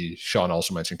ADP. Sean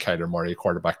also mentioned Kyler Murray,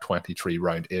 quarterback 23,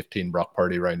 round 18, Brock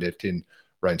Purdy, round 18,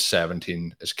 round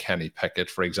 17 is Kenny Pickett,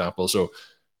 for example. So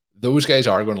those guys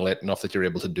are going late enough that you're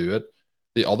able to do it.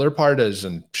 The other part is,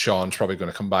 and Sean's probably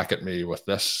going to come back at me with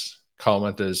this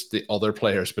comment, is the other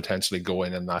players potentially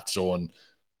going in that zone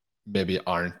maybe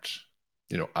aren't,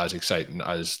 as exciting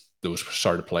as those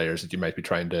sort of players that you might be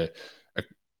trying to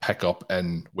pick up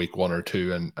in week 1 or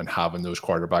 2, and having those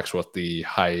quarterbacks with the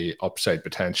high upside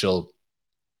potential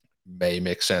may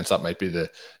make sense. That might be the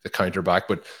counterback,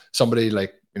 but somebody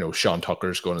like, Sean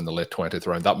Tucker's going in the late 20th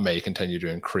round, that may continue to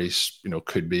increase,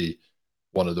 could be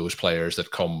one of those players that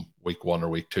come week 1 or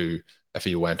week 2, if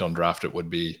he went undrafted, would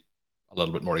be a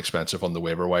little bit more expensive on the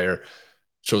waiver wire.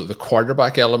 So the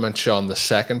quarterback element, Sean, the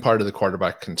second part of the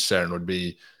quarterback concern would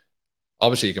be,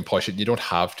 obviously you can push it. You don't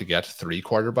have to get 3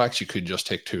 quarterbacks. You could just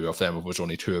take 2 of them if there's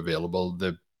only 2 available.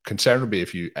 The concern would be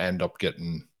if you end up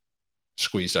getting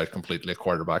squeezed out completely a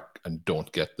quarterback and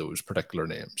don't get those particular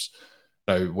names.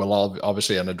 Now, we'll all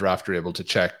obviously in a draft you're able to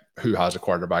check who has a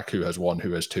quarterback, who has 1,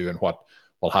 who has 2, and what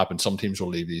will happen. Some teams will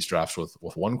leave these drafts with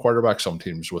 1 quarterback, some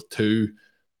teams with 2.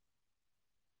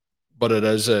 But it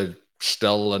is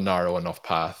still a narrow enough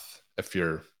path if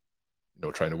you're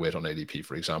trying to wait on ADP,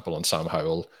 for example, on Sam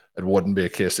Howell. It wouldn't be a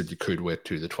case that you could wait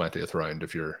to the 20th round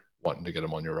if you're wanting to get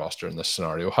him on your roster in this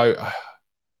scenario.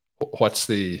 What's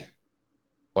the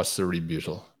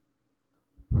rebuttal?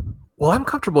 Well, I'm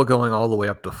comfortable going all the way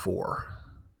up to 4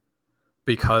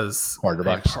 because 4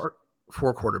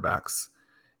 quarterbacks.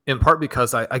 In part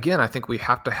because I think we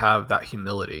have to have that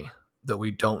humility that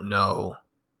we don't know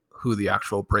who the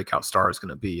actual breakout star is going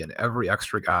to be, and every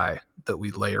extra guy that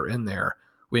we layer in there,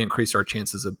 we increase our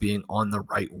chances of being on the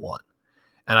right one.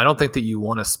 And I don't think that you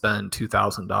want to spend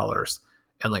 $2,000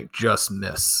 and just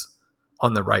miss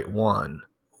on the right one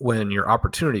when your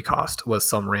opportunity cost was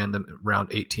some random round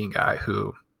 18 guy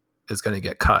who is going to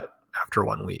get cut after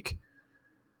 1 week.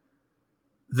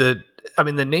 the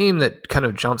name that kind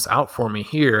of jumps out for me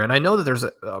here, and I know that there's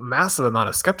a massive amount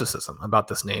of skepticism about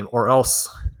this name, or else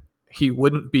he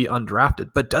wouldn't be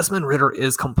undrafted, but Desmond Ridder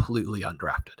is completely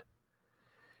undrafted.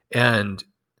 And,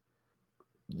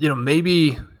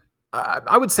 maybe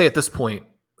I would say at this point,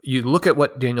 you look at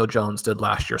what Daniel Jones did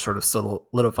last year, sort of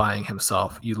solidifying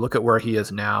himself. You look at where he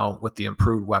is now with the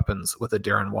improved weapons with a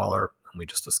Darren Waller, whom we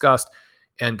just discussed,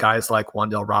 and guys like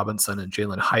Wan'Dale Robinson and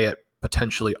Jalen Hyatt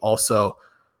potentially also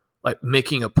like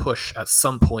making a push at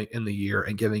some point in the year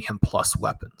and giving him plus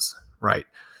weapons, right?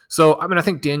 So, I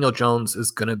think Daniel Jones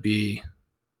is going to be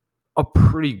a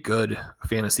pretty good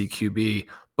fantasy QB,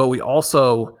 but we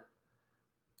also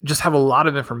just have a lot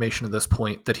of information at this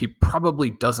point that he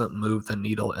probably doesn't move the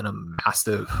needle in a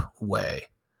massive way.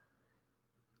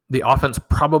 The offense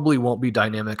probably won't be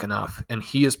dynamic enough, and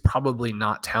he is probably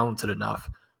not talented enough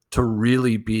to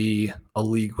really be a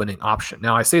league-winning option.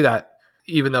 Now, I say that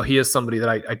even though he is somebody that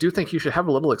I do think you should have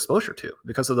a little exposure to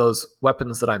because of those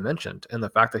weapons that I mentioned and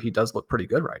the fact that he does look pretty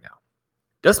good right now.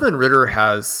 Desmond Ridder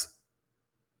has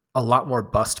a lot more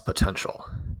bust potential.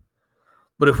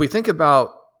 But if we think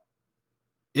about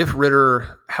if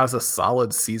Ridder has a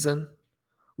solid season,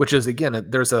 which is, again,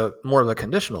 there's a more of a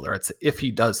conditional there. It's if he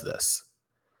does this.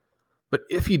 But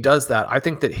if he does that, I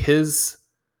think that his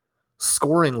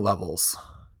scoring levels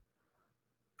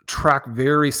track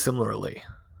very similarly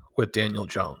with Daniel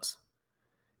Jones.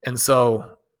 And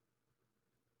so,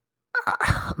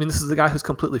 this is the guy who's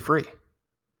completely free.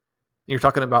 You're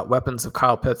talking about weapons of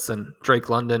Kyle Pitts and Drake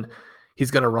London. He's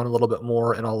going to run a little bit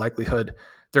more in all likelihood.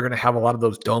 They're going to have a lot of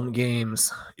those dome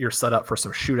games. You're set up for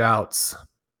some shootouts.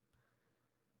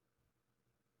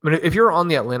 If you're on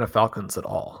the Atlanta Falcons at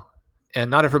all,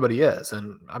 and not everybody is,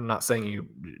 and I'm not saying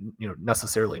you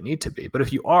necessarily need to be, but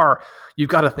if you are, you've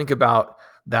got to think about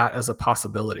that as a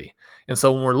possibility. And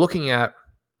so when we're looking at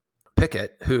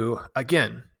Pickett, who,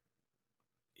 again,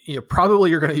 probably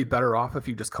you're going to be better off if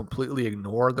you just completely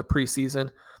ignore the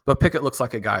preseason, but Pickett looks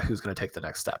like a guy who's going to take the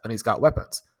next step, and he's got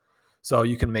weapons. So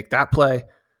you can make that play.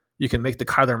 You can make the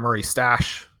Kyler Murray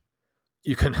stash.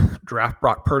 You can draft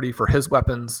Brock Purdy for his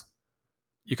weapons.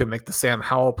 You can make the Sam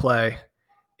Howell play.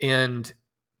 And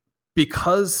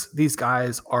because these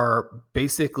guys are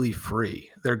basically free,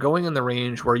 they're going in the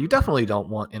range where you definitely don't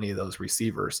want any of those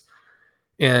receivers.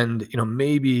 And,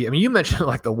 maybe, you mentioned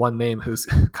like the one name who's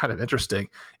kind of interesting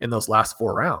in those last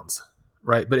 4 rounds,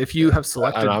 right? But if you have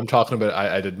selected... I'm talking about,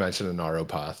 I did mention a narrow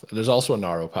path. There's also a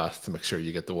narrow path to make sure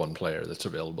you get the one player that's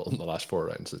available in the last 4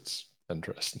 rounds. It's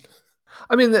interesting.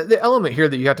 The element here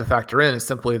that you have to factor in is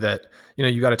simply that,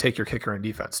 you got to take your kicker and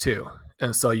defense too.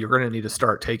 And so you're going to need to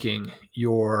start taking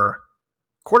your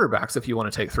quarterbacks if you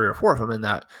want to take 3 or 4 of them in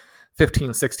that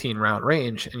 15, 16 round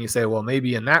range. And you say, well,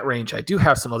 maybe in that range, I do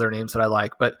have some other names that I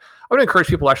like, but I would encourage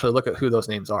people to actually look at who those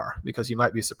names are, because you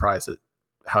might be surprised at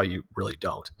how you really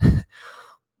don't.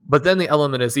 But then the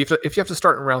element is if you have to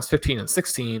start in rounds 15 and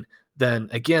 16, then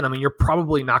again, you're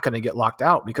probably not going to get locked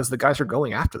out because the guys are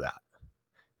going after that.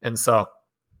 And so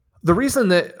the reason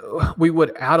that we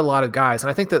would add a lot of guys, and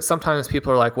I think that sometimes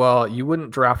people are like, well, you wouldn't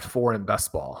draft 4 in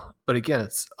best ball. But again,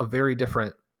 it's a very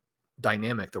different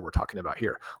dynamic that we're talking about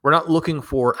here. We're not looking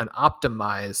for an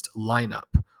optimized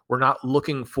lineup. We're not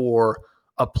looking for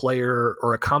a player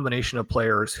or a combination of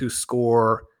players who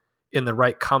score in the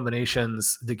right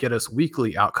combinations to get us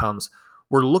weekly outcomes.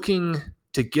 We're looking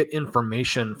to get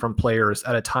information from players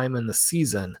at a time in the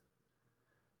season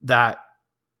that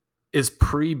is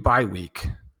pre-bye week,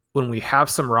 when we have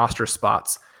some roster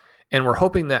spots, and we're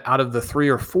hoping that out of the 3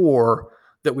 or 4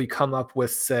 that we come up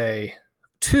with, say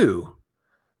 2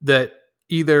 that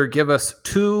either give us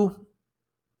 2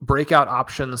 breakout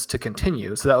options to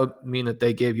continue. So that would mean that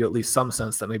they gave you at least some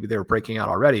sense that maybe they were breaking out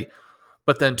already,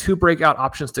 but then 2 breakout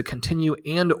options to continue,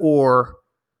 and or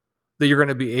that you're going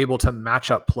to be able to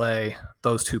match up play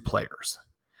those 2 players.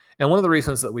 And one of the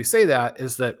reasons that we say that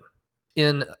is that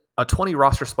in a 20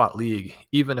 roster spot league,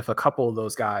 even if a couple of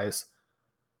those guys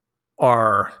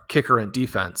are kicker and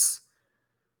defense,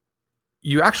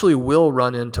 you actually will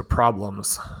run into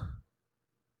problems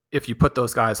if you put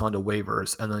those guys onto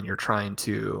waivers and then you're trying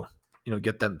to,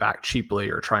 get them back cheaply,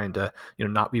 or trying to,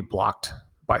 not be blocked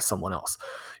by someone else.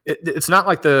 It's not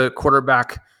like the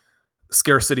quarterback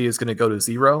scarcity is going to go to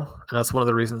 0. And that's one of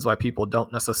the reasons why people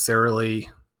don't necessarily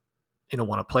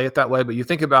want to play it that way. But you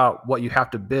think about what you have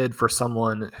to bid for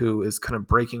someone who is kind of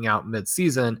breaking out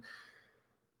mid-season.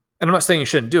 And I'm not saying you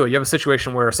shouldn't do it. You have a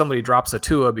situation where somebody drops a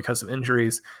Tua because of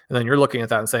injuries, and then you're looking at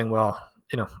that and saying, well,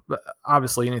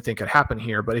 obviously anything could happen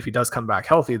here, but if he does come back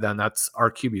healthy, then that's our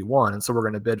QB1. And so we're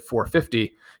going to bid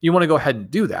 $450. You want to go ahead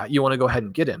and do that. You want to go ahead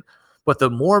and get him. But the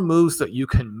more moves that you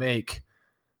can make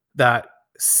that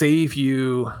save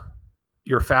you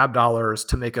your fab dollars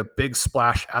to make a big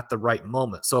splash at the right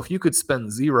moment. So if you could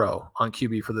spend 0 on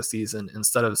QB for the season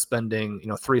instead of spending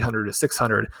 300 to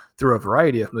 600 through a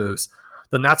variety of moves,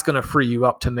 then that's going to free you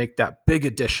up to make that big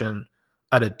addition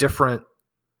at a different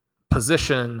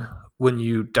position when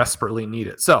you desperately need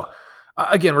it. So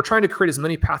again, we're trying to create as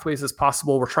many pathways as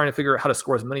possible. We're trying to figure out how to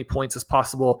score as many points as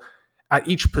possible at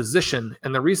each position.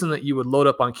 And the reason that you would load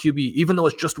up on QB, even though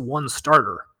it's just one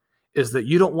starter, is that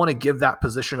you don't want to give that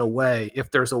position away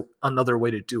if there's another way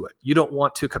to do it. You don't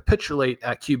want to capitulate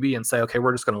at QB and say, okay,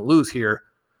 we're just going to lose here.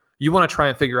 You want to try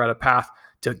and figure out a path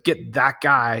to get that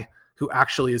guy who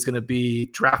actually is going to be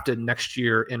drafted next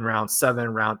year in round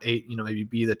 7, round 8, maybe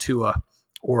be the Tua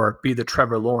or be the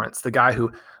Trevor Lawrence, the guy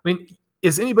who,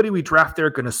 is anybody we draft there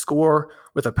going to score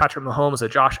with a Patrick Mahomes, a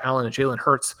Josh Allen, and Jalen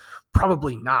Hurts?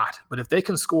 Probably not. But if they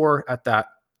can score at that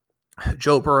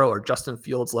Joe Burrow or Justin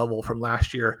Fields level from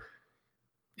last year,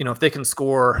 if they can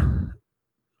score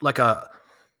like a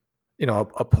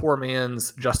poor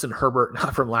man's Justin Herbert,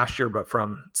 not from last year, but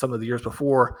from some of the years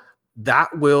before,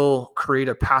 that will create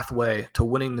a pathway to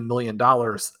winning the $1 million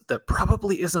that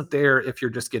probably isn't there if you're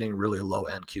just getting really low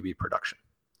end QB production.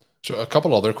 So a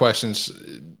couple other questions,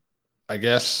 I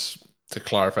guess, to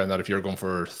clarify that if you're going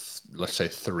for, let's say,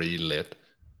 3 late,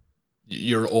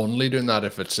 you're only doing that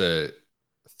if it's a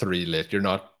 3 late. You're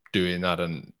not doing that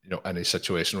in any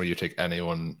situation where you take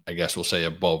anyone, I guess we'll say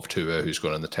above Tua, who's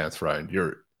going in the 10th round.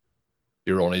 You're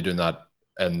only doing that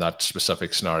in that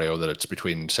specific scenario that it's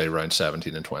between, say, round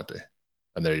 17 and 20,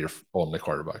 and they're your only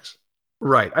quarterbacks.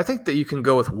 Right. I think that you can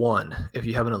go with 1 if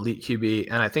you have an elite QB,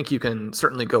 and I think you can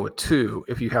certainly go with 2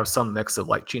 if you have some mix of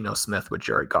like Geno Smith with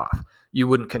Jared Goff. You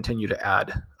wouldn't continue to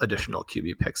add additional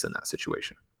QB picks in that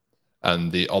situation.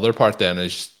 And the other part then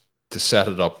is to set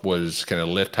it up was kind of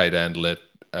lit tight end, lit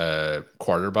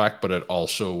quarterback, but it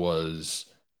also was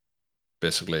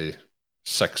basically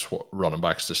 6 running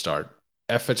backs to start.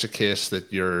 If it's a case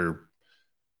that you're,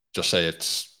 just say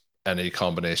it's any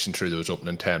combination through those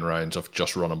opening 10 rounds of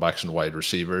just running backs and wide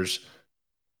receivers,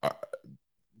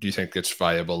 do you think it's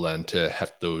viable then to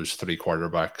hit those 3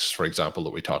 quarterbacks, for example,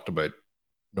 that we talked about,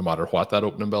 no matter what that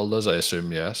opening build is? I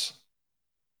assume yes.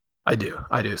 I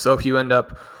do. So if you end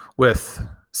up with,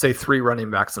 say, 3 running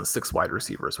backs and 6 wide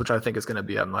receivers, which I think is going to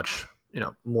be a much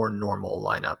more normal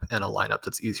lineup and a lineup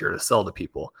that's easier to sell to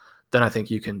people, then I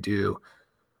think you can do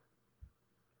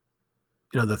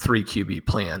the 3 QB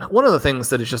plan. One of the things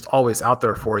that is just always out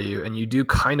there for you, and you do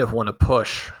kind of want to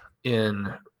push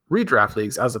in redraft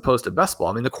leagues as opposed to best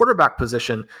ball. The quarterback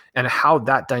position and how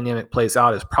that dynamic plays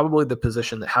out is probably the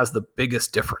position that has the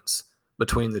biggest difference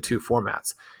between the 2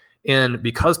 formats. And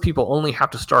because people only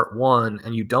have to start 1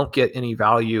 and you don't get any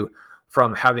value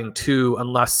from having 2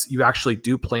 unless you actually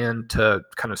do plan to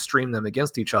kind of stream them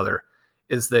against each other,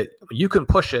 is that you can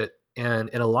push it. And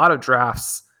in a lot of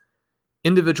drafts,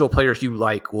 individual players you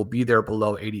like will be there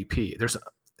below ADP.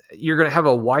 You're going to have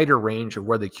a wider range of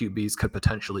where the QBs could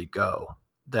potentially go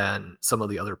than some of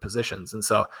the other positions. And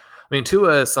so,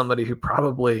 Tua is somebody who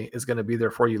probably is going to be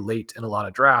there for you late in a lot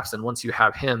of drafts. And once you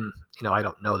have him, I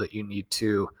don't know that you need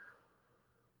to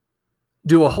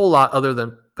do a whole lot other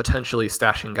than potentially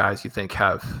stashing guys you think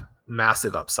have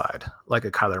massive upside, like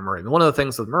a Kyler Murray. One of the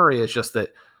things with Murray is just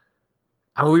that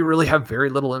we really have very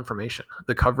little information.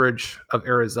 The coverage of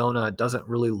Arizona doesn't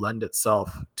really lend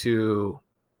itself to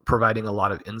providing a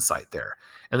lot of insight there.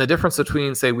 And the difference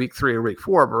between, say, week 3 or week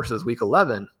 4 versus week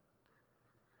 11,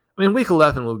 week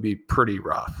 11 would be pretty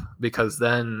rough because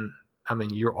then,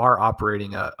 you are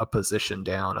operating a position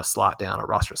down, a slot down, a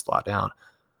roster slot down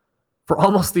for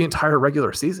almost the entire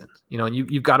regular season, and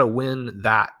you've got to win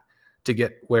that to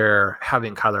get where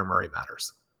having Kyler Murray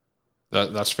matters.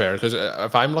 That's fair, because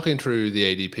if I'm looking through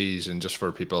the ADPs, and just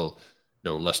for people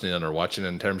listening and or watching,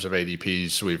 in terms of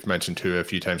ADPs, we've mentioned Tua a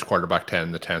few times, quarterback 10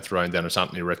 in the 10th round, then it's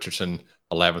Anthony Richardson,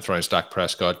 11th round, Dak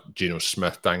Prescott, Geno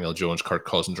Smith, Daniel Jones, Kirk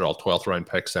Cousins are all 12th round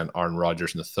picks, then Aaron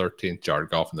Rodgers in the 13th, Jared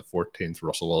Goff in the 14th,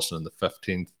 Russell Wilson in the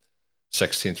 15th,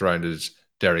 16th round is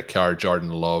Derek Carr, Jordan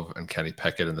Love, and Kenny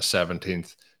Pickett in the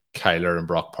 17th, Kyler and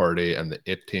Brock Purdy in the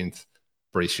 18th,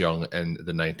 Bryce Young in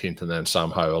the 19th, and then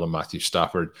Sam Howell and Matthew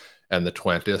Stafford in the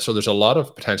 20th. So there's a lot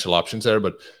of potential options there,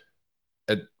 but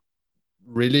it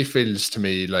really feels to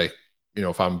me like,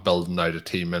 if I'm building out a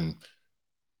team, and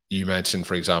you mentioned,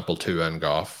 for example, Tua and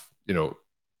Goff,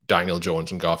 Daniel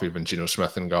Jones and Goff, even Geno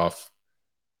Smith and Goff,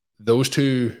 those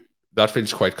 2, that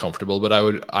feels quite comfortable. But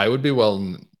I would be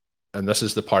willing, and this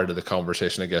is the part of the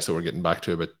conversation, I guess, that we're getting back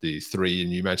to about the 3,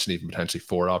 and you mentioned even potentially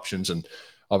 4 options. And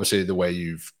obviously the way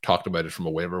you've talked about it from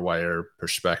a waiver wire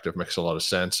perspective makes a lot of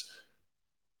sense.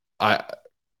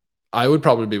 I would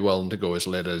probably be willing to go as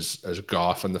late as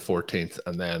Goff in the 14th,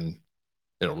 and then,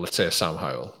 let's say a Sam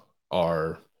Howell,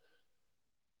 or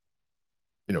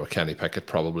a Kenny Pickett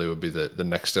probably would be the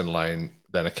next in line,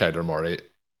 then a Kyler Murray.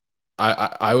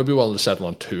 I would be willing to settle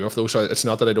on two of those. So it's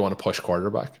not that I don't want to push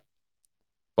quarterback,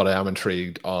 but I am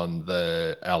intrigued on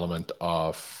the element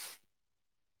of,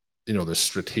 the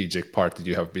strategic part that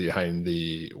you have behind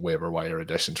the waiver wire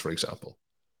additions, for example.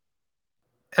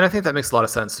 And I think that makes a lot of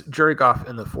sense. Jared Goff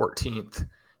in the 14th,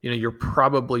 you're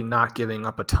probably not giving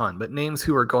up a ton, but names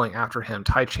who are going after him,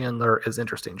 Ty Chandler is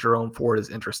interesting. Jerome Ford is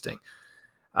interesting.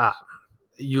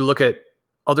 You look at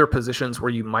other positions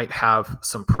where you might have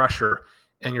some pressure,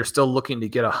 and you're still looking to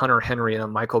get a Hunter Henry and a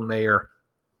Michael Mayer,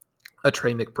 a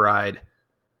Trey McBride.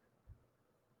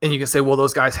 And you can say, well,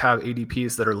 those guys have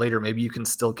ADPs that are later. Maybe you can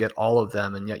still get all of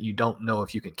them, and yet you don't know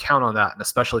if you can count on that. And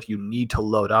especially if you need to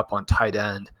load up on tight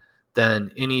end,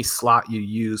 then any slot you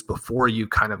use before you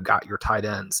kind of got your tight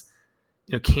ends,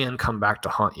 can come back to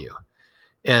haunt you.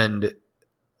 And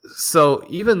so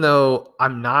even though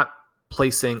I'm not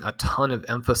placing a ton of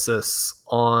emphasis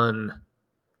on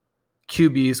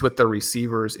QBs with the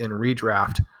receivers in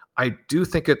redraft, I do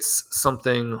think it's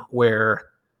something where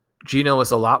Geno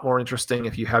is a lot more interesting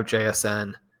if you have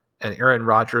JSN, and Aaron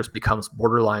Rodgers becomes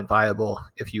borderline viable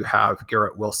if you have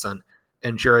Garrett Wilson,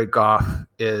 and Jared Goff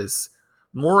is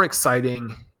more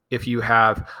exciting if you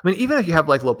have, even if you have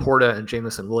like Laporta and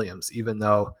Jameson Williams, even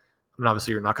though,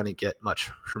 obviously you're not going to get much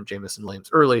from Jameson Williams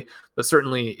early, but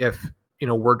certainly if,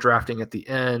 we're drafting at the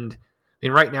end,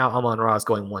 right now Amon-Ra is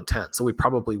going 110, so we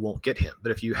probably won't get him.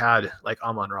 But if you had like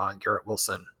Amon-Ra and Garrett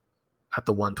Wilson at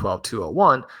the 112,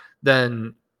 201,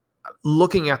 then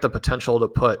looking at the potential to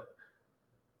put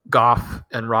Goff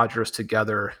and Rodgers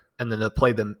together and then to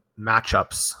play the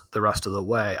matchups the rest of the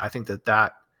way, I think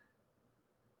that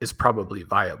is probably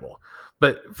viable.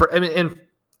 But for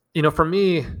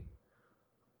me,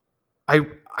 I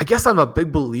guess I'm a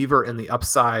big believer in the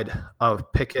upside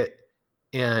of Pickett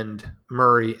and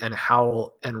Murray and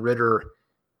Howell and Ritter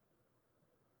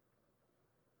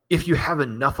if you have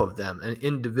enough of them and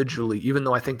individually, even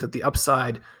though I think that the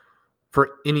upside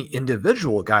for any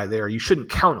individual guy there, you shouldn't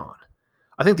count on.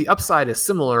 I think the upside is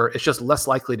similar. It's just less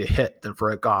likely to hit than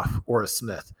for a Goff or a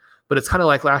Smith. But it's kind of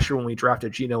like last year when we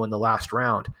drafted Geno in the last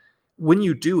round. When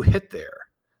you do hit there,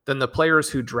 then the players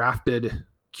who drafted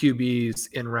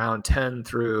QBs in round 10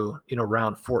 through,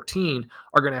 round 14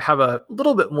 are going to have a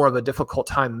little bit more of a difficult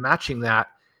time matching that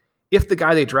if the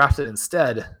guy they drafted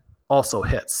instead also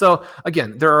hits. So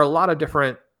again, there are a lot of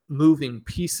different moving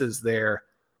pieces there.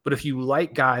 But if you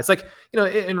like guys like,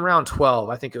 in round 12,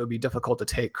 I think it would be difficult to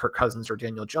take Kirk Cousins or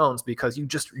Daniel Jones because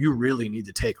you really need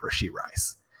to take Rashee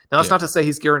Rice. Now, that's not to say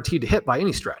he's guaranteed to hit by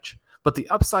any stretch, but the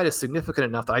upside is significant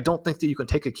enough that I don't think that you can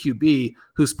take a QB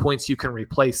whose points you can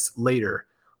replace later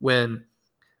when,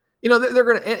 they're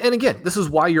going to, and again, this is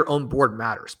why your own board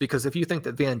matters, because if you think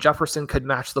that Van Jefferson could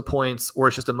match the points or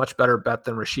it's just a much better bet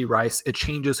than Rashee Rice, it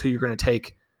changes who you're going to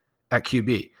take at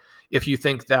QB. If you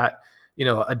think that,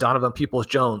 a Donovan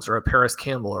Peoples-Jones or a Paris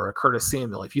Campbell or a Curtis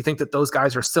Samuel, if you think that those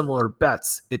guys are similar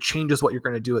bets, it changes what you're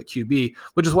going to do at QB,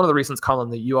 which is one of the reasons, Colin,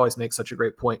 that you always make such a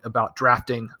great point about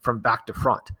drafting from back to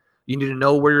front. You need to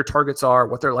know where your targets are,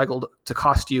 what they're likely to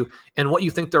cost you, and what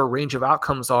you think their range of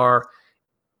outcomes are.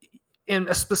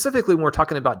 And specifically when we're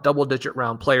talking about double-digit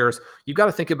round players, you've got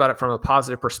to think about it from a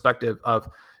positive perspective of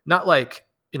not like,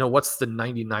 what's the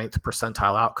 99th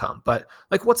percentile outcome, but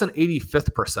like what's an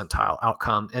 85th percentile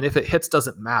outcome? And if it hits,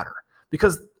 doesn't matter.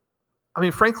 Because,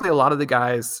 frankly, a lot of the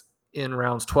guys in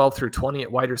rounds 12 through 20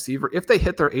 at wide receiver, if they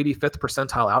hit their 85th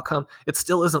percentile outcome, it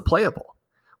still isn't playable,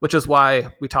 which is why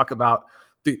we talk about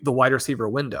the wide receiver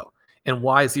window and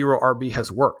why zero RB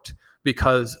has worked.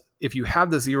 Because if you have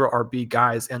the zero RB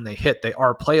guys and they hit, they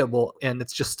are playable. And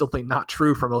it's just simply not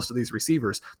true for most of these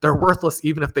receivers. They're worthless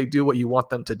even if they do what you want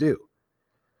them to do.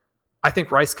 I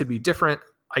think Rice could be different.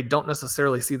 I don't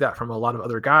necessarily see that from a lot of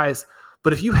other guys.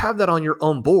 But if you have that on your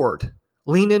own board,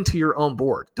 lean into your own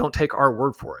board. Don't take our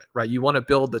word for it, right? You want to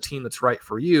build the team that's right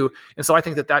for you. And so I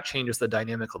think that changes the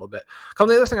dynamic a little bit. The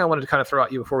other thing I wanted to kind of throw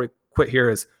at you before we quit here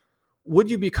is,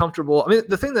 would you be comfortable?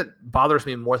 The thing that bothers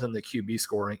me more than the QB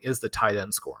scoring is the tight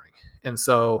end scoring. And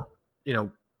so,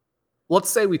 let's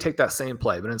say we take that same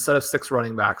play, but instead of 6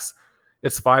 running backs,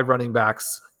 it's 5 running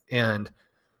backs and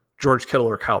George Kittle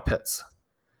or Kyle Pitts.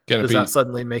 Does that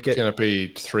suddenly make it? Can it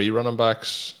be 3 running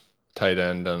backs, tight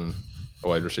end, and a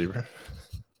wide receiver?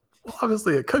 Well,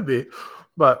 obviously it could be,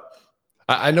 but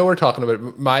I know we're talking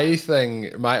about my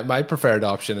thing. My preferred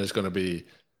option is going to be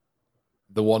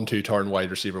the 1-2 turn wide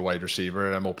receiver,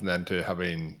 and I'm open then to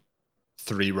having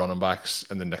 3 running backs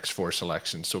in the next 4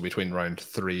 selections. So between round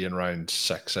 3 and round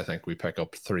 6, I think we pick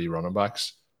up 3 running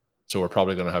backs. So we're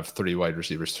probably going to have 3 wide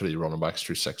receivers, 3 running backs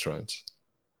through 6 rounds.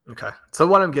 Okay. So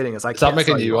what I'm getting is Is that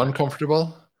making you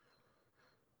uncomfortable?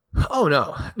 Oh,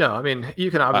 no. I mean,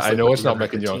 you can obviously. I know it's not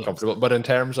making you uncomfortable, but in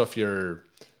terms of your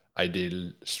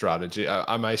ideal strategy,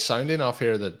 am I sounding off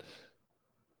here that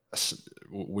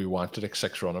we wanted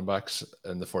 6 running backs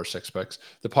in the first 6 picks?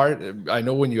 The part, I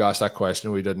know when you asked that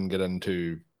question, we didn't get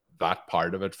into that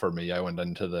part of it. For me, I went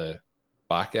into the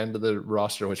back end of the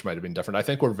roster, which might have been different. I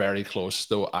think we're very close,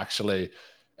 though, actually,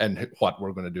 in what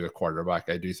we're going to do at quarterback.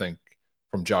 I do think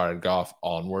from Jared Goff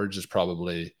onwards is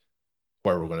probably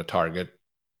where we're going to target.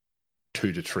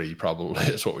 2 to 3 probably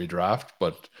is what we draft,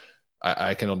 but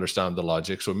I can understand the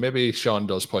logic. So maybe Sean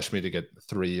does push me to get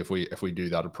 3 if we do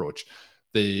that approach.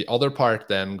 The other part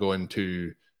then going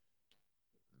to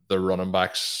the running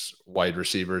backs, wide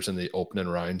receivers in the opening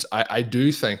rounds. I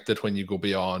do think that when you go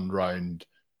beyond round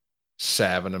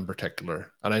 7 in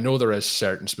particular, and I know there is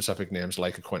certain specific names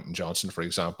like a Quentin Johnson, for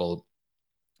example,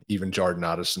 even Jordan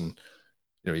Addison,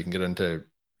 you can get into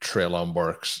Treylon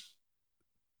Burks,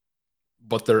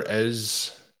 but there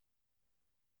is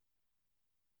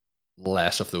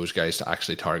less of those guys to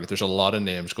actually target. There's a lot of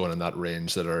names going in that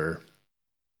range that are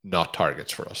not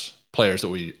targets for us, players that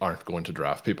we aren't going to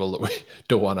draft, people that we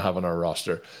don't want to have on our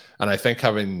roster. And I think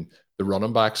having the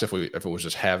running backs, if it was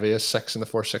as heavy as 6 in the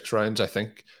first 6 rounds, I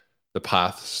think the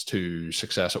paths to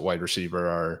success at wide receiver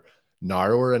are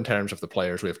narrower in terms of the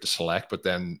players we have to select, but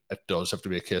then it does have to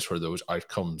be a case where those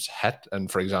outcomes hit.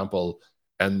 And for example,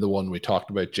 in the one we talked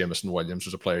about, Jameson Williams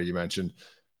was a player you mentioned.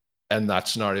 In that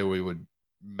scenario, we would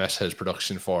miss his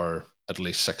production for at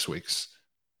least 6 weeks.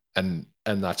 And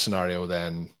in that scenario,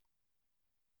 then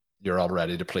you're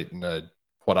already depleting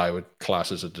what I would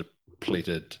class as a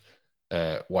depleted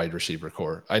wide receiver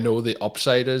core. I know the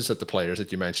upside is that the players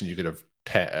that you mentioned, you could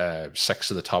have 6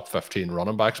 of the top 15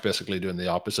 running backs, basically doing the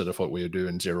opposite of what we would do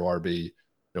in 0 RB,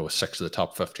 with 6 of the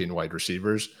top 15 wide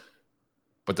receivers.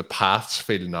 But the paths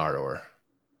feel narrower.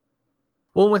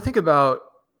 Well, when we think about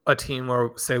a team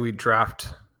where, say, we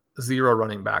draft 0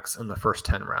 running backs in the first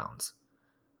 10 rounds,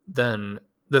 then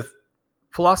the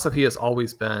philosophy has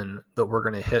always been that we're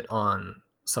going to hit on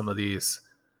some of these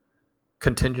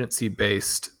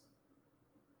contingency-based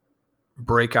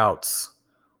breakouts,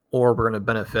 or we're going to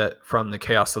benefit from the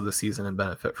chaos of the season and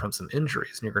benefit from some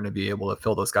injuries, and you're going to be able to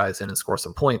fill those guys in and score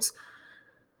some points.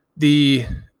 The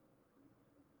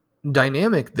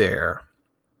dynamic there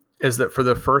is that for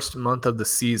the first month of the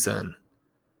season,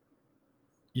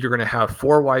 you're going to have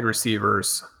 4 wide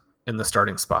receivers in the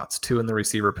starting spots, 2 in the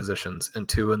receiver positions and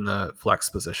 2 in the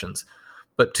flex positions.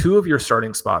 But 2 of your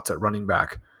starting spots at running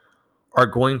back are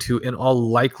going to, in all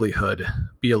likelihood,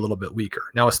 be a little bit weaker.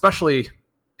 Now, especially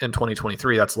in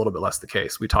 2023, that's a little bit less the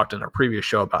case. We talked in our previous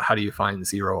show about how do you find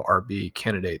 0 RB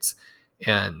candidates.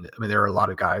 And I mean, there are a lot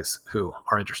of guys who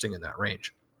are interesting in that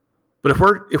range. But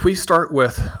if we start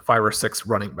with 5 or 6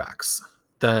 running backs,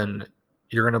 then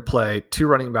you're going to play 2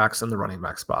 running backs in the running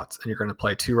back spots, and you're going to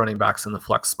play 2 running backs in the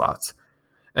flex spots,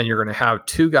 and you're going to have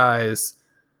 2 guys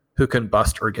who can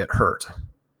bust or get hurt.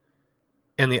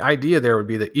 And the idea there would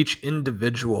be that each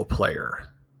individual player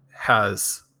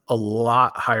has a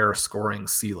lot higher scoring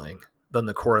ceiling than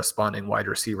the corresponding wide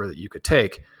receiver that you could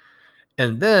take.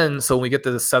 And then, so when we get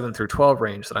to the 7 through 12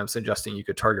 range that I'm suggesting you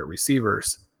could target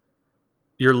receivers,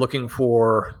 you're looking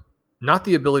for not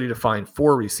the ability to find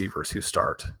 4 receivers who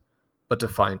start, but to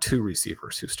find 2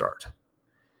 receivers who start.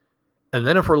 And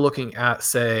then if we're looking at,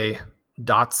 say,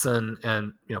 Dotson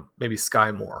and maybe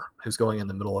Sky Moore, who's going in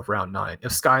the middle of round 9,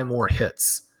 if Sky Moore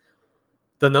hits,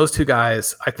 then those 2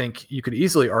 guys, I think you could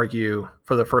easily argue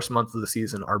for the first month of the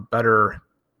season are better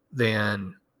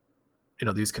than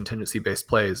these contingency-based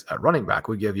plays at running back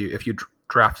would give you if you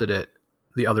drafted it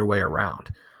the other way around.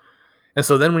 And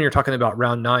so then when you're talking about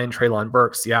round 9, Treylon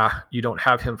Burks, you don't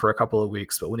have him for a couple of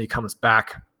weeks, but when he comes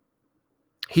back,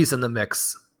 he's in the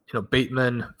mix.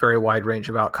 Bateman, very wide range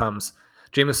of outcomes.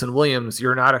 Jameson Williams,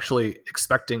 you're not actually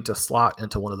expecting to slot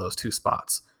into one of those 2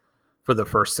 spots for the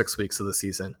first 6 weeks of the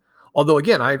season. Although,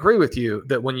 again, I agree with you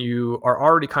that when you are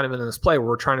already kind of in this play where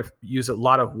we're trying to use a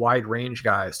lot of wide range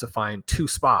guys to find 2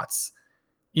 spots,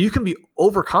 you can be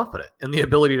overconfident in the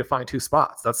ability to find 2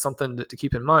 spots. That's something to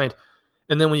keep in mind.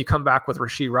 And then when you come back with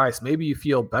Rashee Rice, maybe you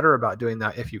feel better about doing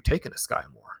that if you've taken a Sky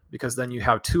Moore, because then you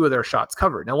have 2 of their shots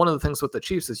covered. Now, one of the things with the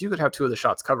Chiefs is you could have 2 of the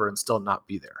shots covered and still not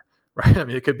be there, right? I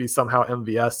mean, it could be somehow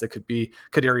MVS. It could be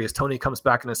Kadarius Toney comes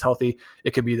back and is healthy.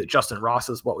 It could be that Justin Ross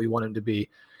is what we want him to be.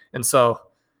 And so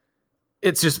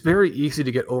it's just very easy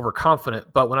to get overconfident.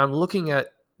 But when I'm looking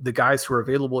at the guys who are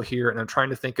available here, and I'm trying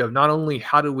to think of not only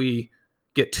how do we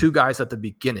get 2 guys at the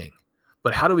beginning,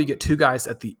 but how do we get 2 guys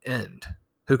at the end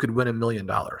who could win $1 million?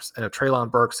 And if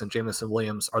Treylon Burks and Jameson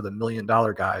Williams are the $1 million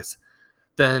guys,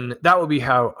 then that would be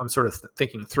how I'm sort of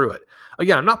thinking through it.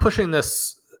 Again, I'm not pushing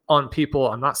this on people.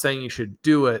 I'm not saying you should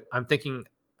do it. I'm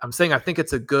saying I think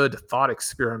it's a good thought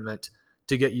experiment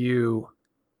to get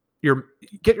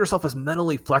yourself as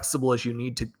mentally flexible as you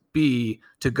need to be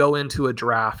to go into a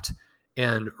draft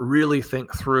and really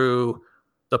think through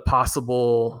the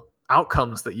possible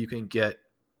outcomes that you can get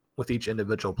with each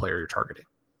individual player you're targeting.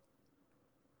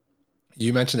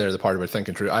 You mentioned there the part about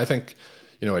thinking through. I think,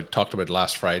 I talked about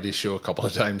last Friday's show a couple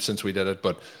of times since we did it,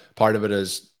 but part of it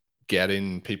is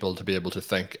getting people to be able to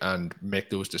think and make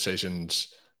those decisions,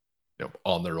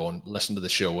 on their own, listen to the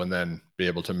show and then be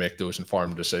able to make those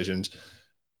informed decisions.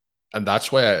 And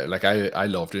that's why I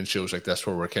love doing shows like this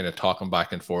where we're kind of talking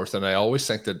back and forth. And I always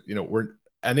think that,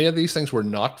 any of these things, we're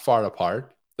not far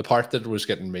apart. The part that was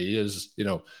getting me is,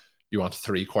 you want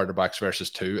 3 quarterbacks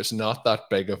versus 2. It's not that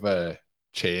big of a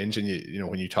change. And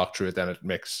when you talk through it, then it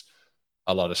makes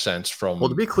a lot of sense from... Well,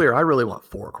 to be clear, I really want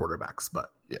 4 quarterbacks,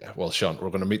 but... Yeah, well, Sean, we're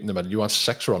going to meet in the middle. You want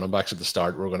 6 running backs at the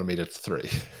start. We're going to meet at 3.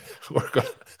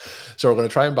 So we're going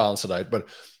to try and balance it out. But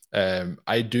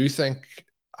I do think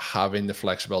having the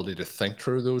flexibility to think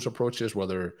through those approaches,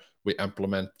 whether we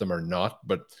implement them or not.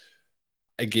 But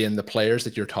again, the players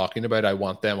that you're talking about, I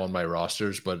want them on my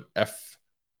rosters. But if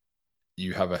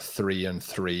you have a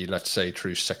 3-3, let's say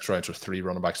through 6 rounds with 3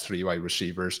 running backs, 3 wide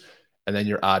receivers, and then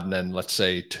you're adding in, let's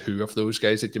say, 2 of those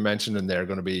guys that you mentioned, and they're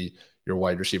going to be your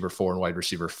wide receiver 4 and wide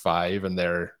receiver 5, and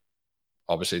they're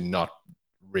obviously not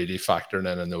really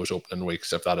factoring in those opening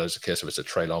weeks. If that is the case, if it's a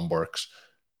Treylon Burks,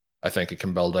 I think it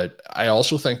can build out. I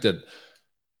also think that,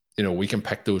 we can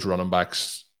pick those running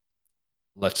backs.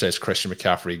 Let's say it's Christian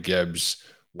McCaffrey, Gibbs,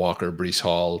 Walker, Breece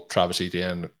Hall, Travis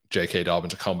Etienne, J.K.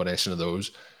 Dobbins, a combination of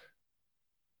those.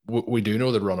 We do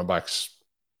know that running backs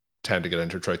tend to get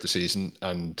injured throughout the season,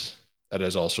 and it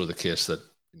is also the case that,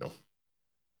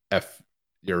 if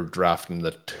you're drafting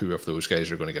that 2 of those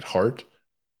guys are going to get hurt,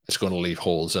 it's going to leave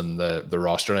holes in the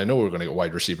roster. And I know we're going to get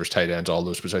wide receivers, tight ends, all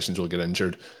those positions will get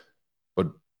injured. But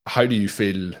how do you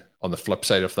feel on the flip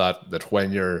side of that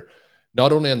when you're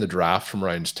not only in the draft from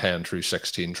rounds 10 through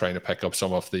 16, trying to pick up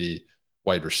some of the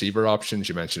wide receiver options?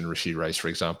 You mentioned Rashee Rice, for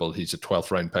example. He's a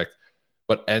 12th round pick.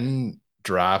 But in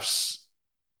drafts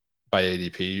by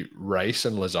ADP, Rice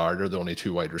and Lazard are the only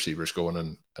 2 wide receivers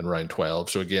going in round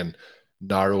 12. So again,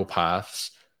 narrow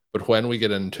paths. But when we get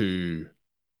into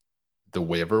the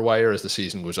waiver wire as the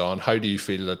season goes on, how do you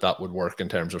feel that would work in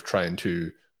terms of trying to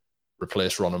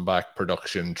replace running back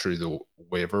production through the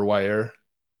waiver wire?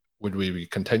 Would we be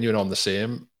continuing on the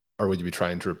same, or would you be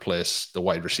trying to replace the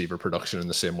wide receiver production in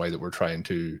the same way that we're trying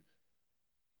to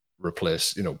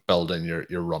replace, build in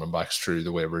your running backs through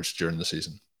the waivers during the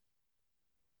season?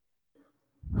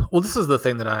 Well, this is the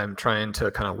thing that I'm trying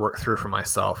to kind of work through for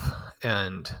myself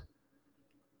and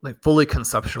fully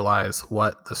conceptualize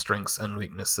what the strengths and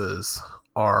weaknesses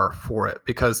are for it.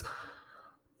 Because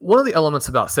one of the elements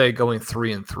about, say, going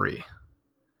 3-3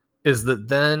 is that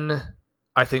then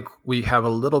I think we have a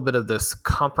little bit of this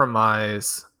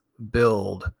compromise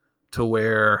build to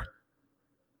where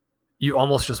you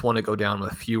almost just want to go down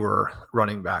with fewer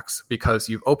running backs because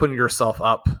you've opened yourself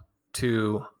up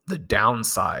to the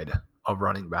downside of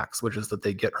running backs, which is that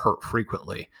they get hurt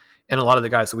frequently. And a lot of the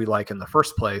guys that we like in the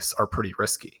first place are pretty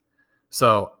risky.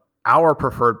 So our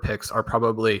preferred picks are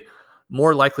probably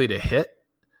more likely to hit,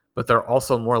 but they're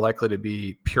also more likely to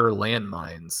be pure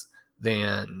landmines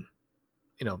than,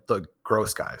 the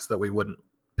gross guys that we wouldn't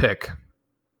pick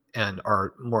and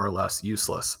are more or less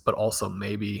useless, but also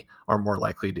maybe are more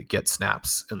likely to get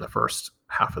snaps in the first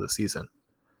half of the season.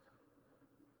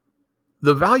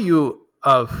 The value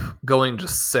of going to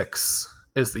 6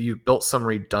 is that you've built some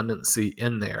redundancy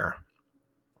in there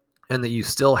and that you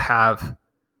still have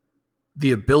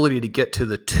the ability to get to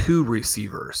the 2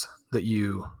 receivers that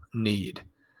you need.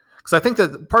 Because I think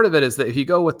that part of it is that if you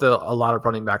go with a lot of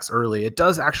running backs early, it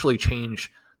does actually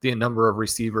change the number of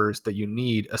receivers that you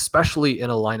need, especially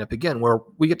in a lineup, again, where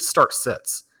we get to start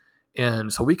sits.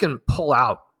 And so we can pull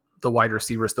out the wide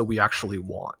receivers that we actually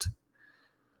want.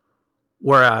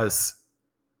 Whereas,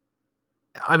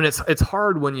 it's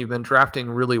hard when you've been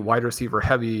drafting really wide receiver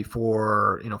heavy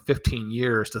for 15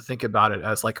 years to think about it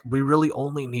as we really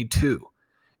only need 2,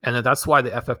 and that's why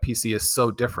the FFPC is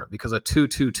so different, because a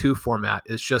 2-2-2 format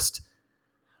is just,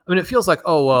 it feels like,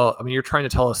 you're trying to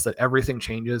tell us that everything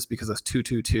changes because it's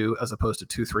 2-2-2 as opposed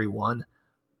to 2-3-1,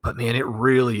 but man, it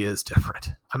really is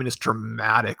different. It's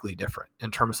dramatically different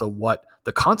in terms of what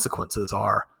the consequences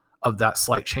are of that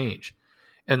slight change.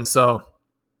 And so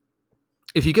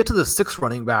if you get to the 6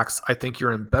 running backs, I think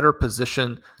you're in better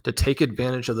position to take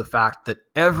advantage of the fact that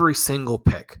every single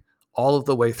pick, all of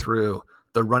the way through,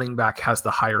 the running back has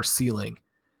the higher ceiling,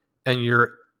 and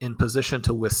you're in position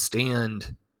to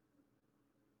withstand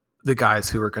the guys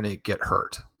who are going to get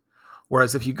hurt.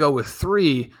 Whereas if you go with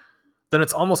 3, then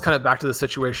it's almost kind of back to the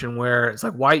situation where it's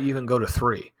like, why even go to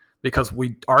 3? Because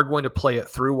we are going to play it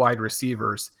through wide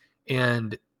receivers.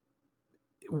 And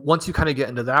once you kind of get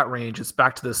into that range, it's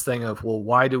back to this thing of, well,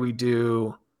 why do we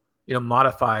do,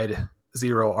 modified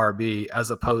 0 RB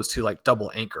as opposed to like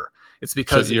double anchor? It's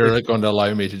because so you're going to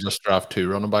allow me to just draft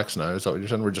 2 running backs now. Is that what you're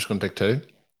saying? We're just going to take 2?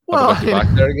 Well, back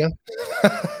there again.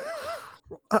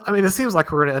 I mean, it seems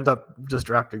like we're going to end up just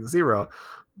drafting 0,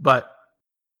 but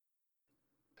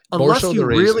unless you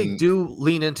really do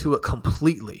lean into it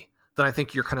completely, then I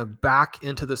think you're kind of back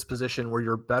into this position where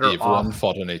you're better off. One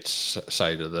foot on each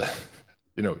side of the,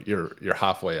 you're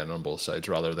halfway in on both sides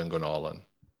rather than going all in.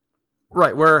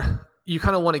 Right, where you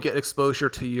kind of want to get exposure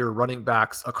to your running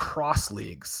backs across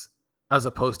leagues as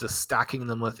opposed to stacking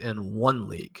them within one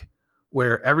league,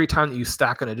 where every time that you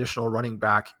stack an additional running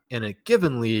back in a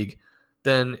given league,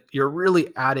 then you're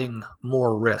really adding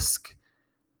more risk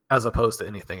as opposed to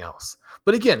anything else.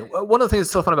 But again, one of the things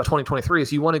that's so fun about 2023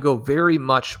 is you want to go very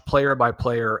much player by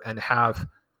player and have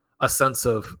a sense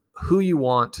of who you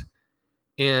want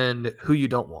and who you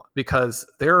don't want, because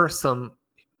there are some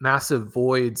massive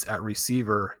voids at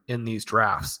receiver in these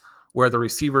drafts where the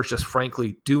receivers just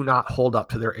frankly do not hold up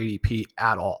to their ADP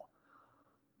at all.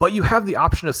 But you have the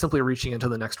option of simply reaching into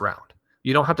the next round.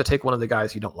 You don't have to take one of the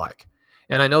guys you don't like.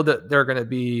 And I know that there are going to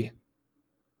be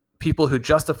people who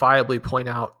justifiably point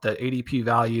out that ADP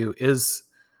value is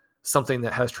something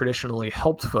that has traditionally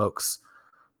helped folks.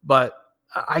 But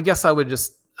I guess I would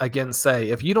just, again, say,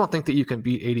 if you don't think that you can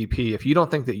beat ADP, if you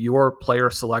don't think that your player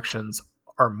selections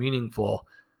are meaningful,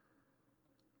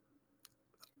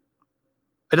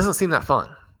 it doesn't seem that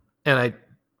fun. And I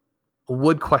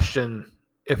would question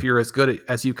if you're as good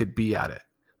as you could be at it,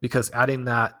 because adding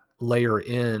that layer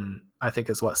in, I think,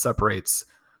 is what separates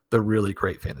the really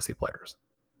great fantasy players.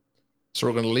 So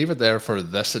we're going to leave it there for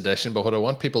this edition, but what I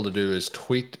want people to do is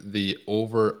tweet the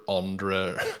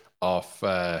over-under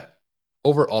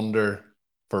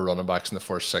for running backs in the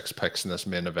first 6 picks in this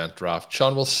main event draft.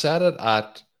 Sean, we'll set it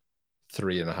at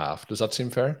 3.5. Does that seem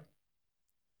fair?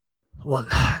 Well,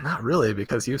 not really,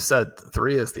 because you said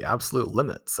 3 is the absolute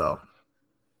limit. So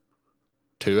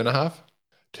 2.5?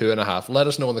 2.5. Let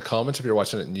us know in the comments if you're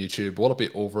watching it on YouTube. Will it be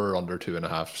over or under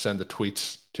 2.5? Send the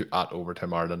tweets to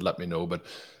 @OvertimeIreland. Let me know. But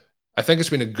I think it's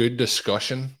been a good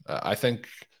discussion. I think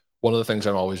one of the things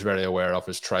I'm always very aware of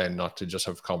is trying not to just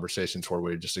have conversations where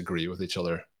we just agree with each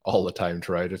other all the time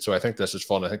throughout it. So I think this is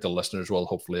fun. I think the listeners will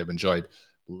hopefully have enjoyed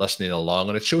listening along.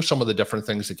 And it shows some of the different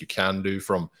things that you can do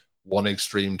from one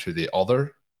extreme to the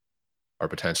other, or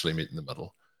potentially meet in the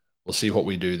middle. We'll see what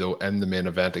we do, though, in the main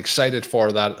event. Excited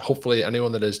for that. Hopefully,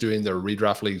 anyone that is doing their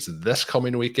redraft leagues this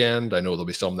coming weekend, I know there'll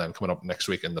be some then coming up next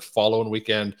week and the following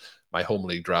weekend. My home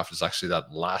league draft is actually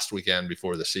that last weekend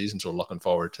before the season, so looking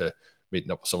forward to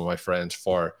meeting up with some of my friends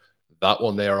for that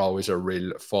one. They are always a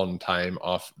real fun time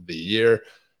of the year.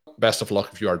 Best of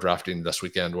luck if you are drafting this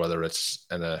weekend, whether it's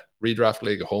in a redraft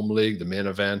league, a home league, the main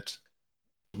event.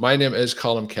 My name is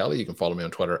Colin Kelly. You can follow me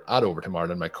on Twitter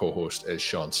 @OvertimeIreland. My co-host is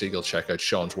Sean Siegel. Check out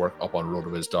Sean's work up on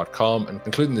rotoviz.com, and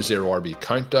including the 0 RB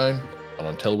countdown. And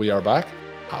until we are back,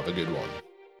 have a good one.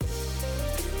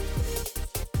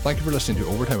 Thank you for listening to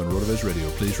Overtime on RotoViz Radio.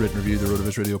 Please rate and review the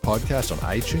RotoViz Radio podcast on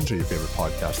iTunes or your favorite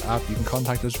podcast app. You can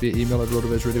contact us via email at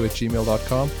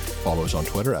rotovizradio@gmail.com. Follow us on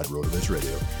Twitter @RotoViz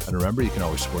Radio. And remember, you can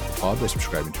always support the pod by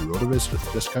subscribing to RotoViz with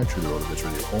a discount through the RotoViz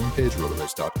Radio homepage,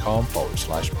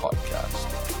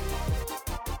 rotoviz.com/podcast.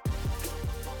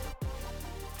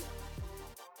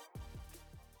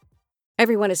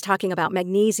 Everyone is talking about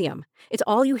magnesium. It's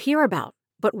all you hear about.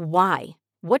 But why?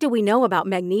 What do we know about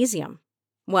magnesium?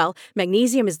 Well,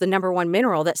 magnesium is the #1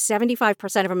 mineral that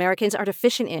 75% of Americans are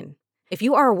deficient in. If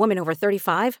you are a woman over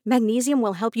 35, magnesium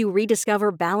will help you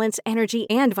rediscover balance, energy,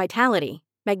 and vitality.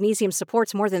 Magnesium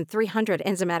supports more than 300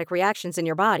 enzymatic reactions in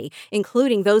your body,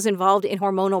 including those involved in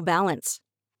hormonal balance.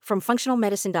 From functional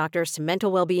medicine doctors to mental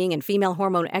well-being and female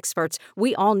hormone experts,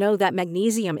 we all know that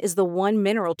magnesium is the one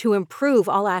mineral to improve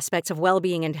all aspects of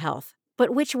well-being and health. But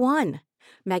which one?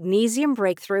 Magnesium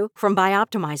Breakthrough from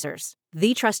Bioptimizers,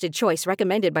 the trusted choice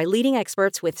recommended by leading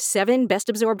experts with 7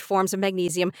 best-absorbed forms of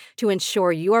magnesium to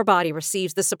ensure your body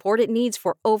receives the support it needs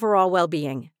for overall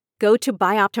well-being. Go to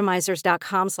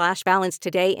bioptimizers.com/balance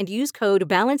today and use code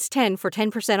BALANCE10 for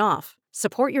 10% off.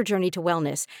 Support your journey to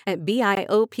wellness at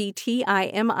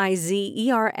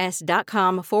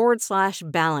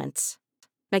bioptimizers.com/balance.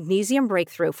 Magnesium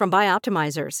Breakthrough from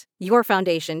Bioptimizers, your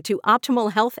foundation to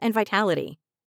optimal health and vitality.